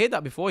 well, I've heard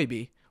that before,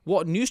 Ibby.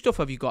 What new stuff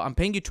have you got? I'm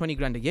paying you 20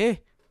 grand a year.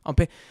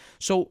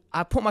 So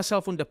I put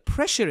myself under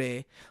pressure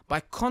here by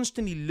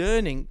constantly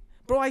learning.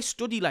 Bro, I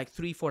study like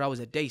 3-4 hours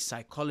a day,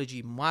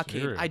 psychology,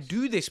 marketing. Serious? I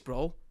do this,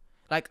 bro.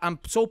 Like, I'm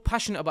so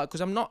passionate about it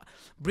because I'm not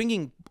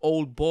bringing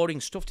old,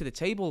 boring stuff to the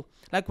table.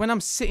 Like, when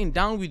I'm sitting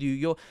down with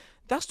you,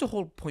 that's the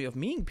whole point of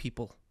meeting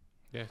people.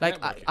 Yeah, like,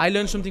 I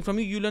learn something from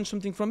you, you learn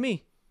something from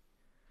me.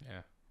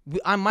 Yeah.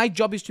 And my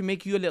job is to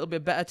make you a little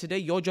bit better today.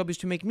 Your job is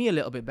to make me a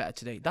little bit better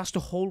today. That's the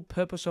whole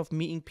purpose of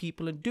meeting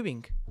people and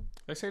doing.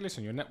 They say,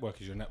 listen, your network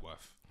is your net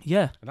worth.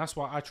 Yeah. And that's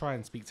why I try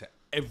and speak to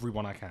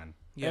everyone I can.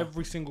 Yeah.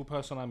 Every single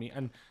person I meet.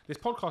 And this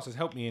podcast has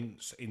helped me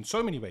in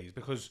so many ways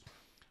because,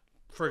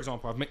 for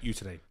example, I've met you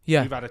today.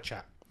 Yeah. We've had a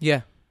chat.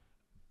 Yeah.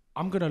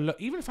 I'm going to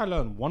even if I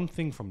learn one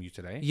thing from you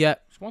today. Yeah.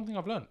 It's one thing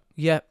I've learned.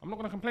 Yeah. I'm not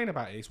going to complain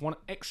about it. It's one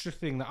extra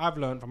thing that I've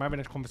learned from having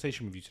a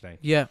conversation with you today.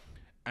 Yeah.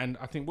 And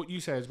I think what you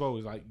say as well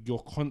is like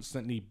you're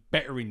constantly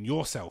bettering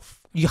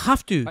yourself. You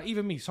have to. Like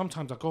even me,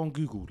 sometimes I go on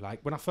Google. Like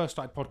when I first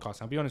started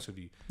podcasting, I'll be honest with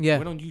you. Yeah. I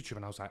went on YouTube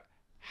and I was like,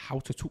 how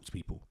to talk to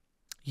people.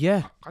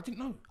 Yeah. I didn't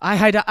know. I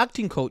had an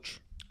acting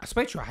coach. I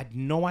spoke to you. I had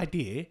no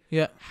idea.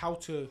 Yeah. How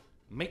to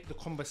make the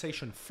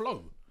conversation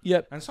flow.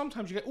 Yep. And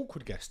sometimes you get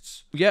awkward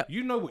guests. Yeah.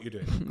 You know what you're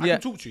doing. I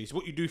can talk to you. It's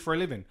what you do for a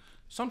living.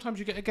 Sometimes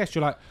you get a guest.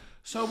 You're like,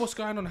 so what's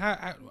going on?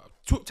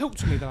 Talk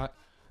to me. They're like,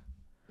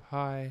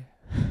 hi.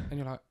 And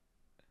you're like,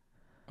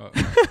 oh.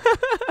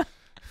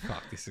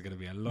 Fuck, this is going to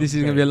be a long This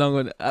is going to be a long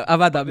one. I've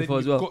had that before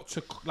as well.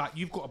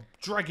 You've got to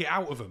drag it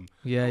out of them.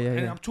 Yeah.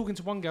 And I'm talking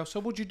to one girl. So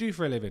what do you do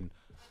for a living?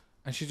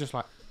 And she's just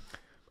like,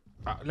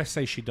 let's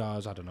say she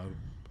does, I don't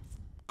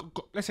know.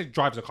 Let's say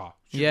drives a car.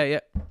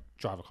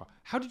 Drive a car.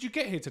 How did you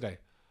get here today?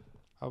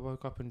 I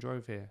woke up and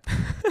drove here.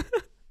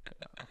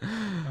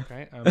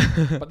 Okay.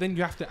 But then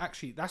you have to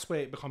actually, that's where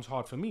it becomes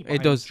hard for me.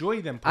 It does.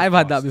 Enjoy them podcasts. I've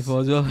had that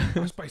before as well.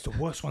 It's the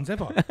worst ones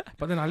ever.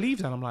 But then I leave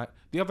there and I'm like,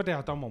 the other day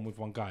I done one with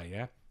one guy,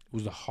 yeah? It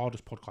was the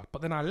hardest podcast.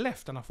 But then I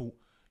left and I thought,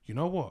 you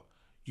know what?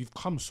 You've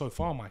come so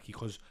far, Mikey,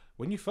 because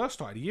when you first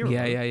started a year ago,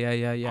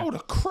 yeah. I would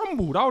have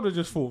crumbled. I would have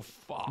just thought,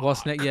 fuck.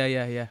 What's next?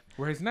 Yeah.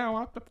 Whereas now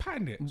I've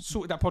patterned it,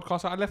 sorted that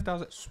podcast out. I left there, I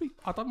was like, sweet,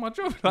 I've done my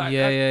job. Like,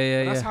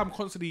 That's how I'm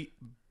constantly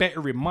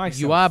bettering myself.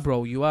 You are,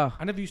 bro. You are.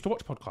 I never used to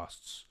watch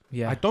podcasts.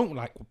 Yeah. I don't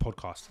like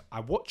podcasts. I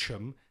watch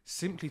them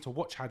simply to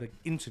watch how the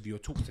interviewer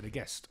talks to the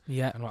guest.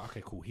 Yeah. And I'm like,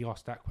 okay, cool. He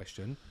asked that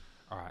question.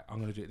 All right, I'm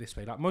going to do it this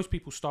way. Like most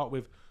people start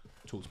with,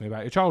 talk to me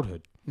about your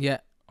childhood. Yeah.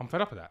 I'm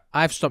fed up with that.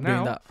 I've stopped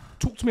doing that.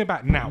 Talk to me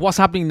about now. What's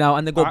happening now,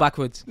 and then go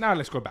backwards. Now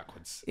let's go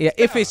backwards. Yeah,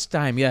 if it's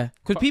time, yeah.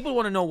 Because people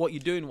want to know what you're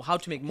doing, how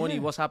to make money,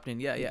 what's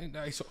happening. Yeah.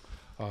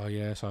 Oh,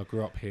 yeah, so I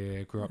grew up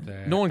here, grew up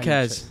there. No one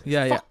cares.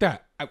 Fuck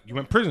that. You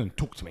went to prison,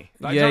 talk to me.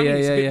 Like,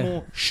 it's a bit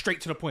more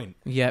straight to the point.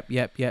 Yep.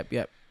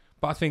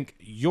 But I think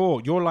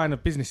your line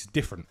of business is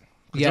different.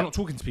 Because you're not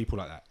talking to people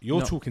like that.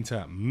 You're talking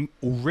to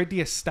already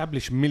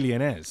established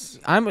millionaires.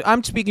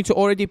 I'm speaking to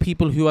already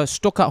people who are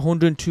stuck at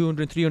 100,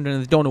 200, 300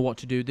 and they don't know what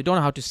to do. They don't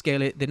know how to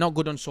scale it. They're not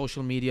good on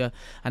social media.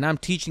 And I'm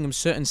teaching them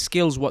certain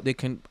skills, what they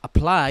can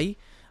apply.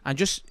 And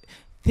just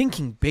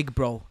thinking big,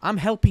 bro. I'm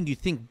helping you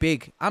think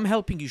big. I'm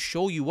helping you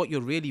show you what you're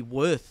really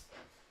worth.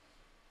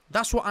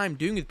 That's what I'm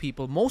doing with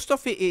people. Most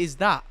of it is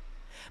that.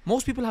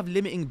 Most people have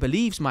limiting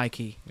beliefs,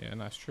 Mikey. Yeah,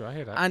 that's true. I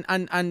hear that.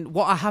 And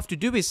what I have to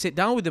do is sit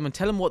down with them and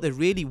tell them what they're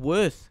really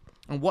worth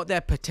and what their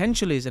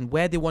potential is and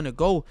where they want to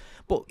go.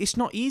 But it's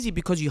not easy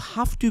because you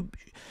have to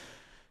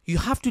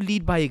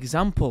lead by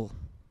example.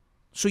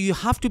 So you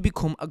have to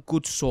become a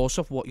good source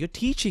of what you're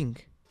teaching.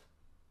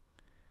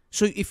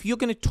 So if you're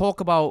going to talk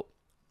about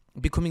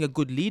becoming a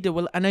good leader,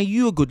 well, and are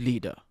you a good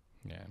leader?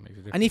 Yeah, it makes a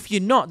difference. And if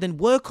you're not, then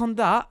work on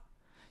that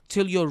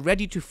till you're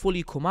ready to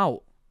fully come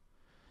out.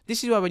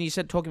 This is why when you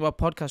said talking about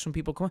podcasts, some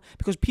people come on,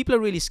 because people are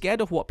really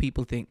scared of what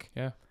people think.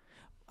 Yeah.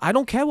 I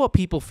don't care what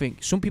people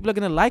think. Some people are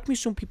going to like me,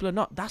 some people are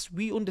not.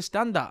 We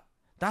understand that.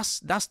 That's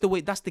the way,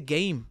 that's the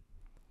game.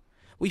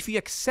 Well, if you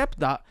accept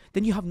that,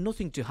 then you have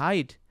nothing to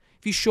hide.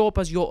 If you show up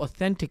as your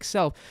authentic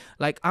self,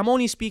 like I'm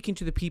only speaking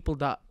to the people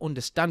that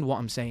understand what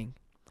I'm saying.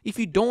 If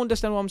you don't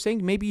understand what I'm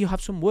saying, maybe you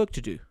have some work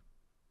to do.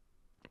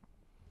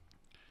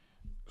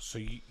 So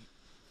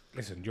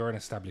listen, you're an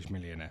established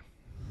millionaire.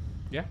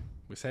 Yeah?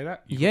 We say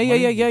that?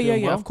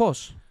 Yeah, of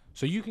course.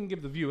 So you can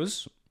give the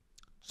viewers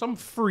some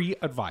free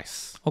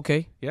advice.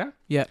 Okay. Yeah?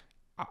 Yeah.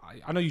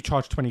 I know you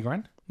charge 20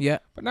 grand. Yeah.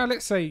 But now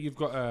let's say you've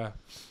got a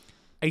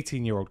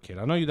 18-year-old kid.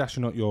 I know that's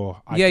not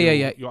your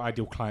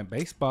ideal client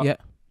base, but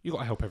you got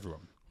to help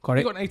everyone.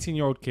 Correct. You've got an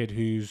 18-year-old kid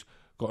who's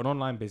got an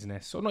online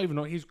business,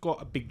 or he's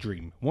got a big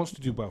dream, wants to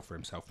do well for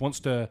himself,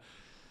 wants to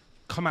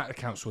come out of the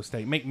council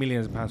estate, make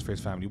millions of pounds for his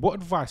family. What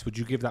advice would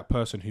you give that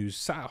person who's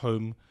sat at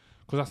home?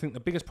 Because I think the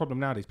biggest problem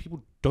nowadays,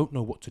 people don't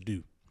know what to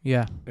do.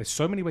 Yeah. There's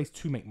so many ways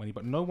to make money,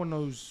 but no one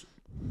knows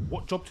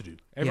what job to do.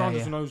 Everyone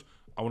just knows,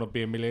 I want to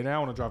be a millionaire, I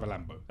want to drive a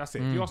Lambo. That's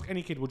it. If you ask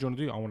any kid, what do you want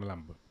to do? I want a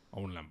Lambo.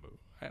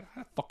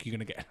 how the fuck are you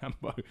going to get a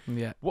Lambo?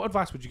 Yeah. What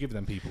advice would you give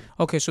them people?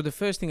 Okay, so the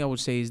first thing I would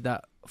say is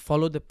that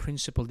follow the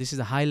principle. This is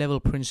a high level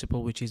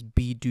principle, which is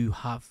be, do,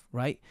 have,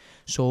 right?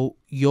 So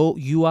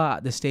you are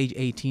at the stage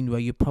 18 where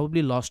you're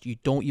probably lost. You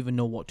don't even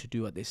know what to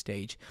do at this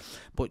stage.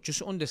 But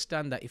just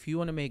understand that if you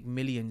want to make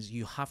millions,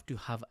 you have to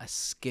have a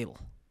skill.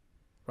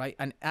 Right?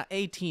 And at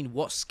 18,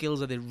 what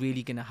skills are they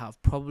really going to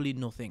have? Probably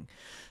nothing.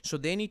 So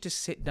they need to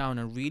sit down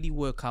and really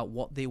work out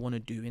what they want to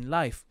do in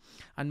life.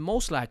 And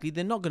most likely,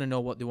 they're not going to know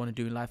what they want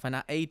to do in life. And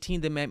at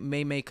 18, they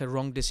may make a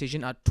wrong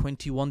decision. At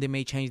 21, they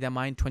may change their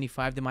mind.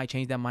 25, they might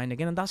change their mind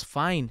again. And that's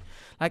fine.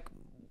 Like,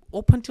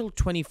 up until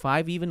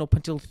 25, even up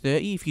until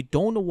 30, if you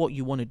don't know what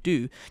you want to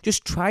do,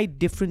 just try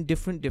different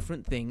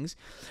things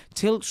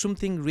till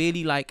something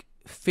really, like,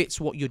 fits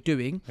what you're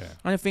doing. Yeah.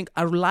 And I think,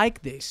 I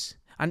like this.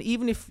 And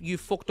even if you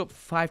fucked up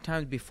 5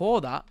 times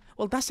before that,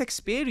 well, that's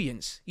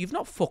experience. You've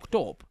not fucked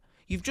up.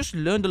 You've just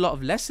learned a lot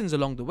of lessons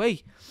along the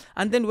way.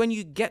 And then when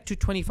you get to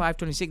 25,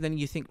 26, then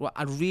you think, well,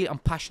 I'm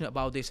passionate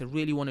about this. I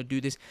really want to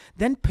do this.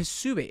 Then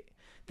pursue it.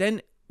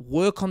 Then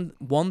work on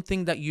one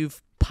thing that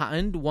you've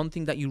patterned, one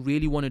thing that you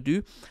really want to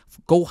do.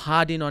 Go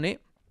hard in on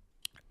it.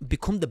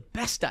 Become the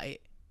best at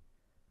it.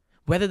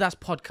 Whether that's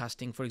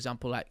podcasting, for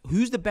example, like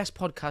who's the best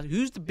podcast?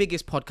 Who's the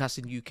biggest podcast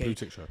in the UK? Blue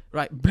Tick Show.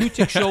 Right, Blue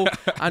Tick Show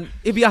and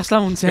Ibby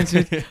Aslam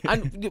Uncensored.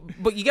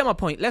 But you get my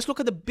point. Let's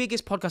look at the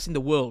biggest podcast in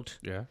the world.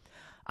 Yeah.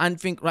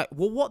 And think, right,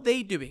 well, what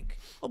they doing?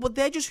 Oh, but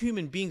they're just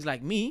human beings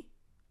like me.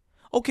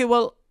 Okay,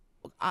 well,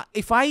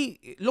 if I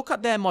look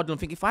at their model and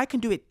think, if I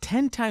can do it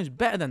 10 times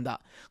better than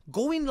that,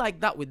 go in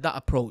like that with that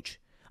approach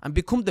and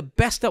become the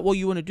best at what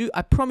you want to do.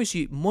 I promise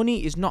you,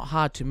 money is not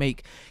hard to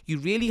make. You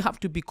really have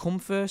to become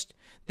first,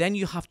 then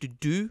you have to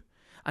do,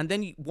 and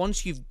then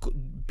once you've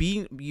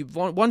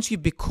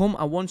become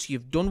and once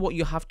you've done what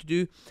you have to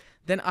do,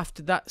 then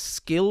after that,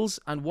 skills,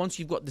 and once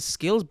you've got the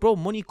skills, bro,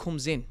 money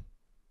comes in.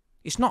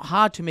 It's not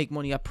hard to make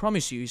money, I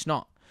promise you, it's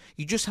not.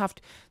 You just have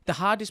to, the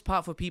hardest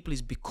part for people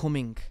is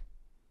becoming.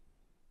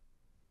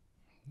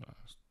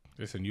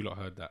 Listen, you lot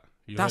heard that.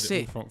 That's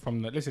it.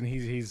 From the, listen,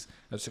 he's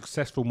a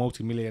successful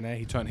multi-millionaire.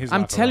 He turned his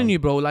I'm life telling around. you,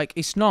 bro, like,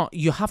 it's not.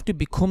 You have to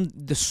become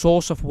the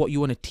source of what you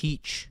want to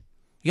teach.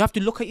 You have to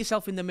look at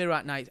yourself in the mirror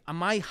at night.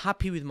 Am I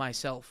happy with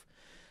myself?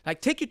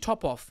 Like, take your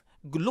top off.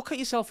 Look at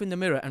yourself in the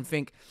mirror and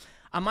think,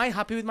 am I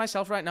happy with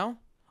myself right now?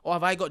 Or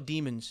have I got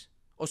demons?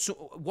 Or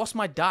what's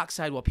my dark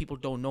side, what people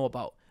don't know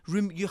about?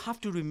 You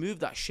have to remove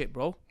that shit,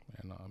 bro.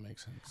 Yeah, no, that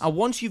makes sense. And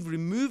once you've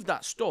removed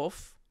that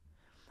stuff,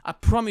 I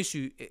promise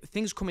you,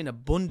 things come in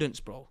abundance,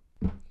 bro.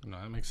 No,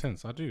 that makes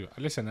sense. I do.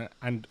 Listen,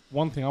 and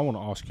one thing I want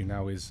to ask you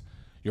now is,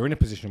 you're in a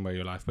position where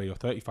your life, where you're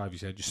 35, you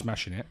said, you're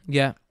smashing it.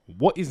 Yeah.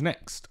 What is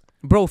next?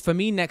 Bro, for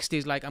me, next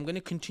is, like, I'm going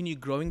to continue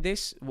growing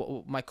this,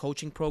 my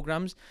coaching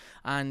programs.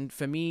 And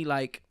for me,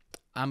 like,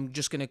 I'm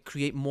just going to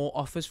create more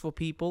offers for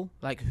people,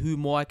 like who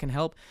more I can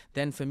help.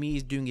 Then for me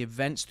is doing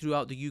events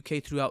throughout the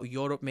UK, throughout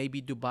Europe,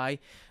 maybe Dubai.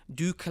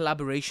 Do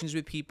collaborations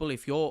with people.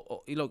 If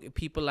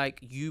people like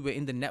you, we're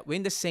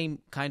in the same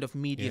kind of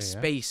media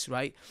space,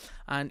 right?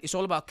 And it's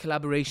all about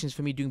collaborations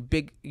for me, doing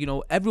big,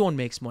 everyone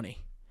makes money.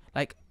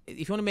 Like,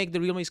 if you want to make the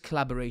real money, is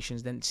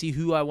collaborations, then see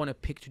who I want to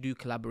pick to do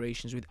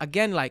collaborations with.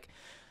 Again, like,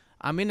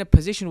 I'm in a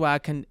position where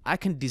I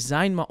can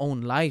design my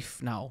own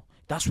life now.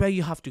 That's where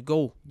you have to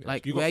go. Yeah.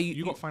 Like,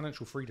 you got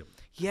financial freedom.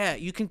 Yeah,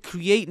 you can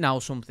create now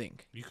something.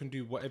 You can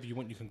do whatever you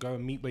want. You can go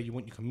and meet where you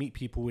want. You can meet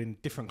people in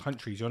different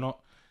countries. You're not.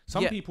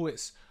 Some people,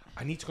 it's,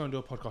 I need to go and do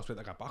a podcast with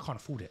that guy, but I can't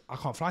afford it. I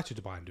can't fly to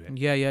Dubai and do it.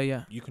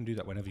 Yeah. You can do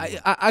that whenever you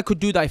want. I could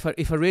do that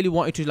if I really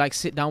wanted to, like,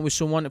 sit down with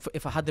someone.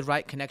 If I had the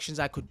right connections,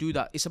 I could do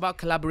that. It's about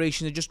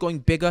collaboration and just going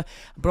bigger,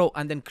 bro,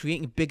 and then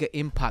creating bigger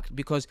impact.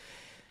 Because,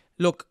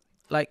 look,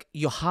 like,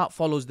 your heart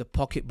follows the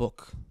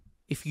pocketbook.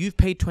 If you've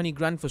paid 20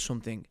 grand for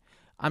something,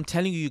 I'm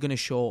telling you, you're going to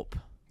show up.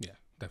 Yeah,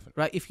 definitely.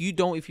 Right? If you've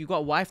got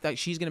a wife, that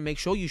she's going to make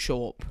sure you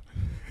show up.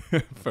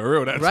 For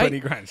real, that's right? 20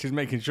 grand. She's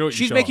making sure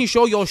she's making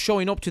sure you're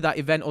showing up to that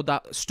event or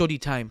that study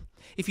time.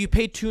 If you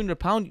paid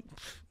 £200,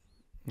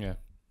 yeah.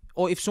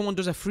 Or if someone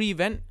does a free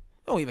event,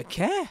 they don't even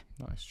care.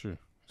 No, it's true.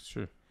 It's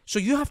true. So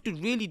you have to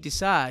really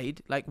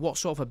decide, like, what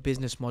sort of a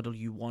business model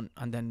you want,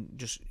 and then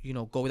just,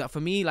 go with that.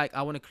 For me, like,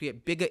 I want to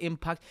create bigger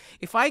impact.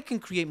 If I can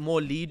create more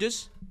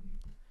leaders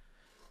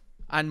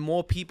and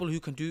more people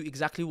who can do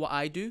exactly what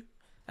I do,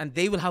 and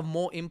they will have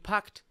more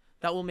impact,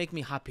 that will make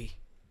me happy.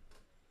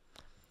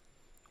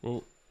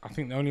 Well, I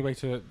think the only way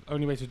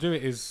to do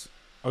it is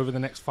over the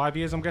next 5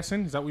 years, I'm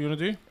guessing. Is that what you want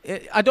to do?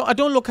 I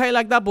don't look at it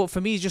like that, but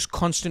for me, it's just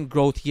constant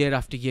growth year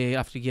after year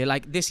after year.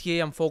 Like, this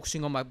year, I'm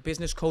focusing on my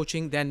business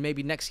coaching. Then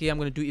maybe next year, I'm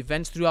going to do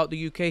events throughout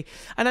the UK.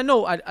 And I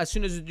know as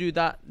soon as I do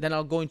that, then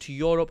I'll go into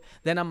Europe.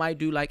 Then I might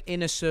do, like,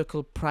 inner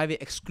circle,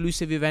 private,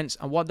 exclusive events.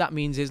 And what that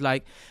means is,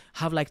 like,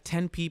 have, like,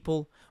 10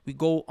 people. We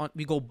go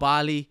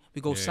Bali. We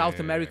go South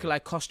America,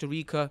 like Costa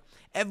Rica.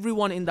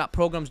 Everyone in that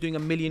program is doing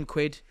 £1 million.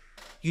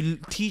 You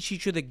teach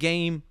each other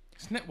game.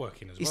 It's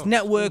networking as well. It's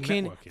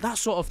networking, that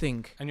sort of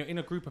thing. And you're in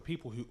a group of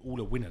people who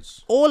all are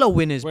winners. All are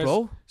winners, whereas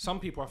bro. Some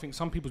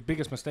people's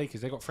biggest mistake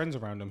is they got friends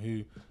around them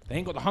who, they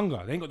ain't got the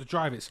hunger, they ain't got the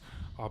drive. It's,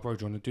 oh, bro,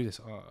 do you want to do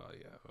this? Oh,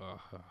 yeah.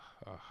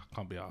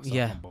 can't be asked.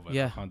 Yeah, I can't bother.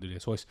 yeah. I can't do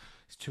this. Or it's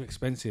too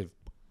expensive.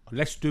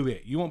 Let's do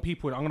it. You want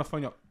people? I'm gonna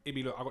phone you up.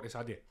 Ibby, look, I got this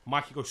idea.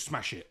 Mikey, go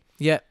smash it.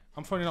 Yeah.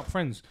 I'm phoning up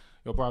friends.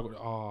 Yo,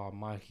 bro,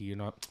 Mikey, you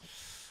know,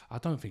 I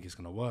don't think it's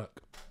gonna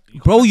work.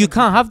 Bro, you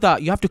can't have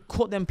that. You have to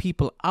cut them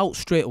people out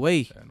straight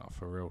away. Yeah, not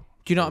for real.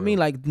 Do you know what I mean?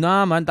 Like,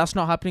 nah, man, that's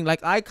not happening.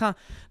 Like, I can't.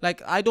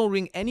 Like, I don't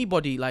ring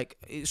anybody. Like,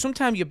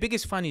 sometimes your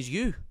biggest fan is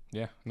you.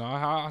 Yeah,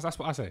 no, that's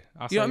what I say.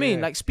 You know what I mean?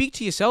 Like, speak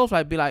to yourself.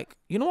 Like, be like,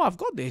 you know what? I've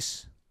got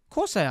this. Of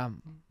course I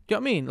am. Do you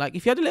know what I mean? Like,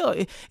 if you had a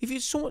little, if you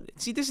someone,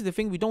 see, this is the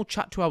thing, we don't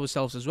chat to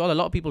ourselves as well. A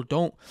lot of people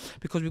don't,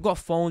 because we've got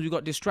phones, we've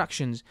got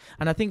distractions.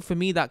 And I think for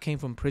me, that came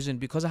from prison,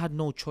 because I had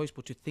no choice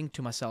but to think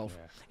to myself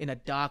in a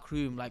dark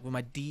room, like with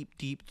my deep,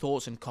 deep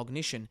thoughts and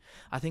cognition.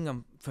 I think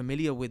I'm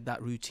familiar with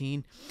that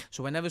routine.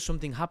 So whenever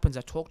something happens,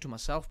 I talk to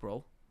myself,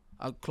 bro.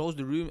 I'll close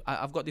the room.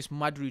 I've got this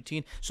mad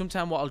routine.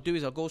 Sometimes what I'll do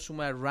is I'll go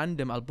somewhere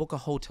random. I'll book a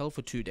hotel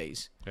for 2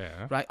 days.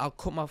 Yeah. Right? I'll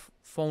cut my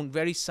phone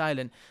very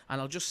silent, and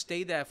I'll just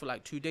stay there for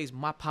like 2 days,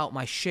 map out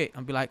my shit,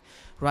 and be like,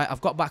 right,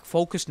 I've got back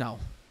focused now.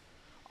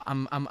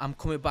 I'm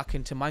coming back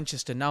into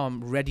Manchester now.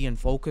 I'm ready and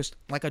focused.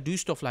 Like, I do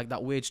stuff like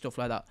that, weird stuff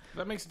like that.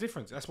 That makes a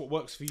difference. That's what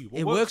works for you.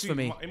 It works for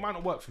me. It might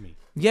not work for me.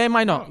 Yeah, it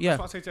might not. Yeah.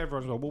 That's what I say to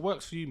everyone as well. What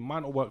works for you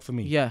might not work for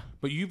me. Yeah.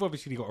 But you've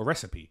obviously got a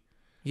recipe.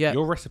 Yeah.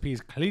 Your recipe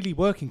is clearly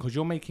working, because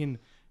you're making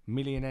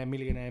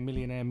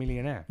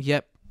millionaire.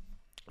 Yep.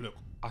 Look,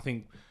 I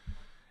think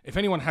if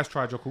anyone has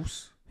tried your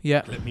course,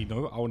 let me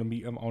know. I want to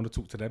meet them. I want to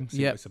talk to them,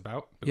 see what it's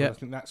about. Because I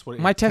think that's what it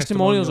is. My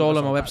testimonials all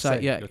on my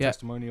website. Your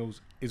testimonials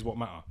is what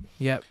matter.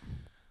 Yep.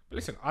 But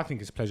listen, I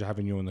think it's a pleasure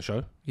having you on the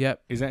show.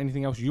 Yep. Is there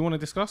anything else you want to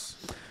discuss?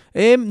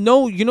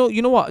 No, you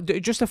know what?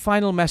 Just a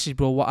final message,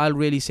 bro. What I'll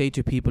really say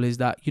to people is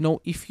that, you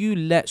know, if you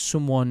let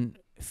someone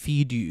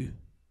feed you,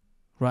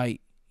 right,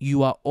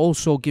 you are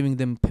also giving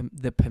them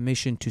the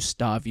permission to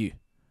starve you.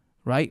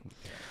 Right?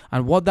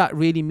 And what that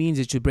really means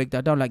is, to break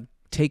that down, like,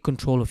 take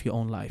control of your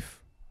own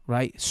life,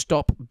 right?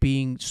 Stop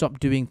doing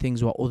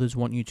things what others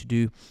want you to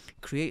do.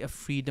 Create a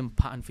freedom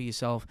pattern for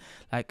yourself.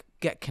 Like,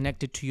 get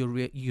connected to your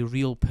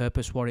real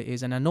purpose, what it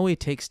is. And I know it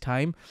takes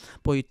time,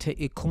 but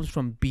it comes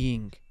from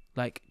being.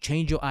 Like,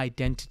 change your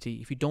identity.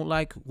 If you don't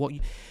like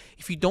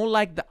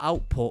the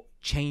output,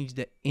 change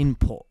the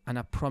input, and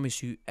I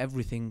promise you,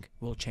 everything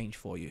will change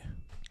for you.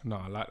 No,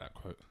 I like that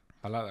quote.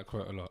 I like that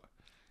quote a lot.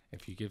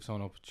 If you give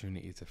someone an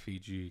opportunity to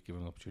feed you, give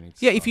them an opportunity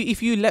to if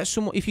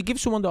you give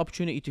someone the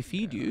opportunity to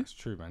feed you, that's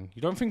true, man.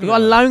 You don't think you're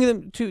allowing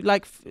them to,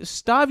 like,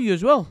 starve you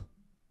as well.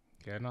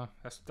 Yeah, no,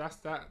 that's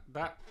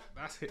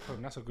hit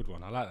home. That's a good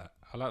one. I like that.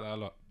 I like that a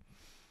lot.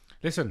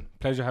 Listen,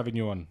 pleasure having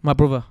you on, my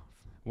brother.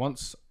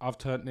 Once I've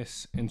turned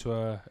this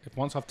into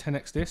once I've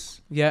 10x this,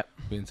 be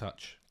in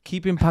touch.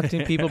 Keep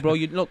impacting people, bro.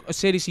 You look,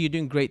 seriously, you're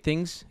doing great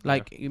things.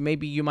 Like,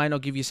 maybe you might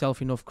not give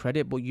yourself enough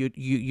credit, but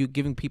you're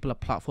giving people a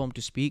platform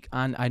to speak.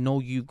 And I know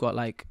you've got,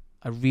 like,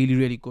 a really,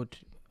 really good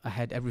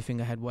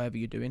everything ahead, whatever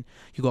you're doing.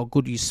 You got a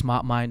good,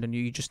 smart mind, and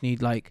you just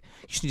need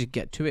to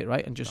get to it,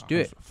 right? And just do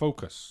it.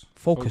 Focus.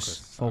 I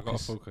gotta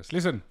focus.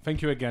 Listen,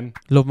 thank you again.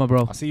 Love, my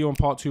bro. I'll see you on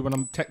part 2 when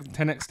I'm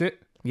 10x'd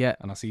it. Yeah.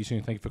 And I'll see you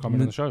soon. Thank you for coming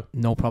on the show.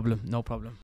 No problem.